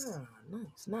 Yes. Ah,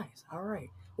 nice. All right.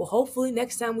 Well, hopefully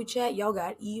next time we chat, y'all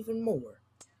got even more.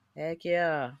 Heck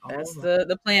yeah, All that's right.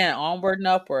 the plan. Onward and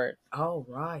upward. All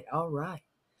right.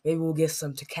 Maybe we'll get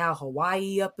some Tical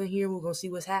Hawaii up in here. We're gonna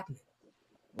see what's happening.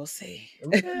 We'll see.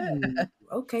 Ooh,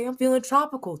 okay, I'm feeling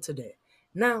tropical today.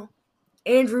 Now,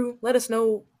 Andrew, let us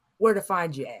know where to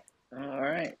find you at. All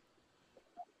right.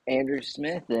 Andrew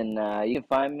Smith, and you can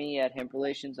find me at Hemp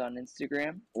Relations on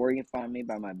Instagram, or you can find me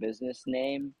by my business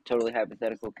name, Totally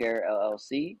Hypothetical Care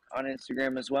LLC, on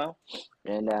Instagram as well.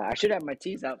 And I should have my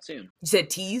teas out soon. You said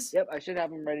teas? Yep, I should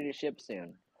have them ready to ship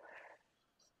soon.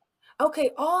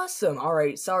 Okay, awesome. All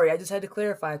right, sorry, I just had to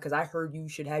clarify because I heard you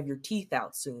should have your teeth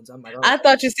out soon. So I'm like, I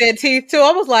thought you said teeth too.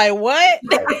 I was like, what?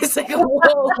 It's like,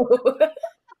 whoa.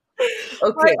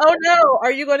 Okay. Like, oh no,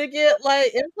 are you going to get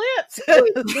like implants?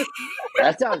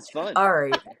 That sounds fun. All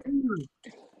right.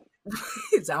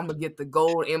 So I'm gonna get the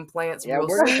gold implants. Yeah, real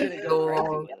we're just soon gonna to go go crazy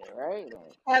along. with it, right?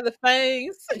 Have the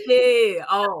fangs. Yeah.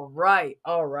 All right.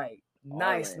 All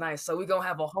Nice. in. So we're gonna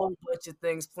have a whole bunch of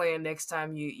things planned next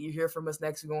time you hear from us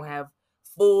next. We're gonna have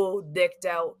full decked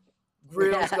out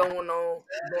grills going on.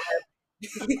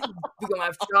 We're gonna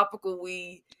have tropical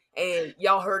weed, and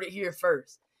y'all heard it here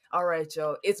first. All right,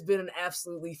 y'all. It's been an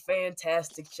absolutely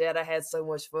fantastic chat. I had so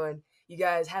much fun. You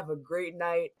guys have a great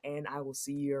night, and I will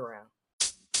see you around.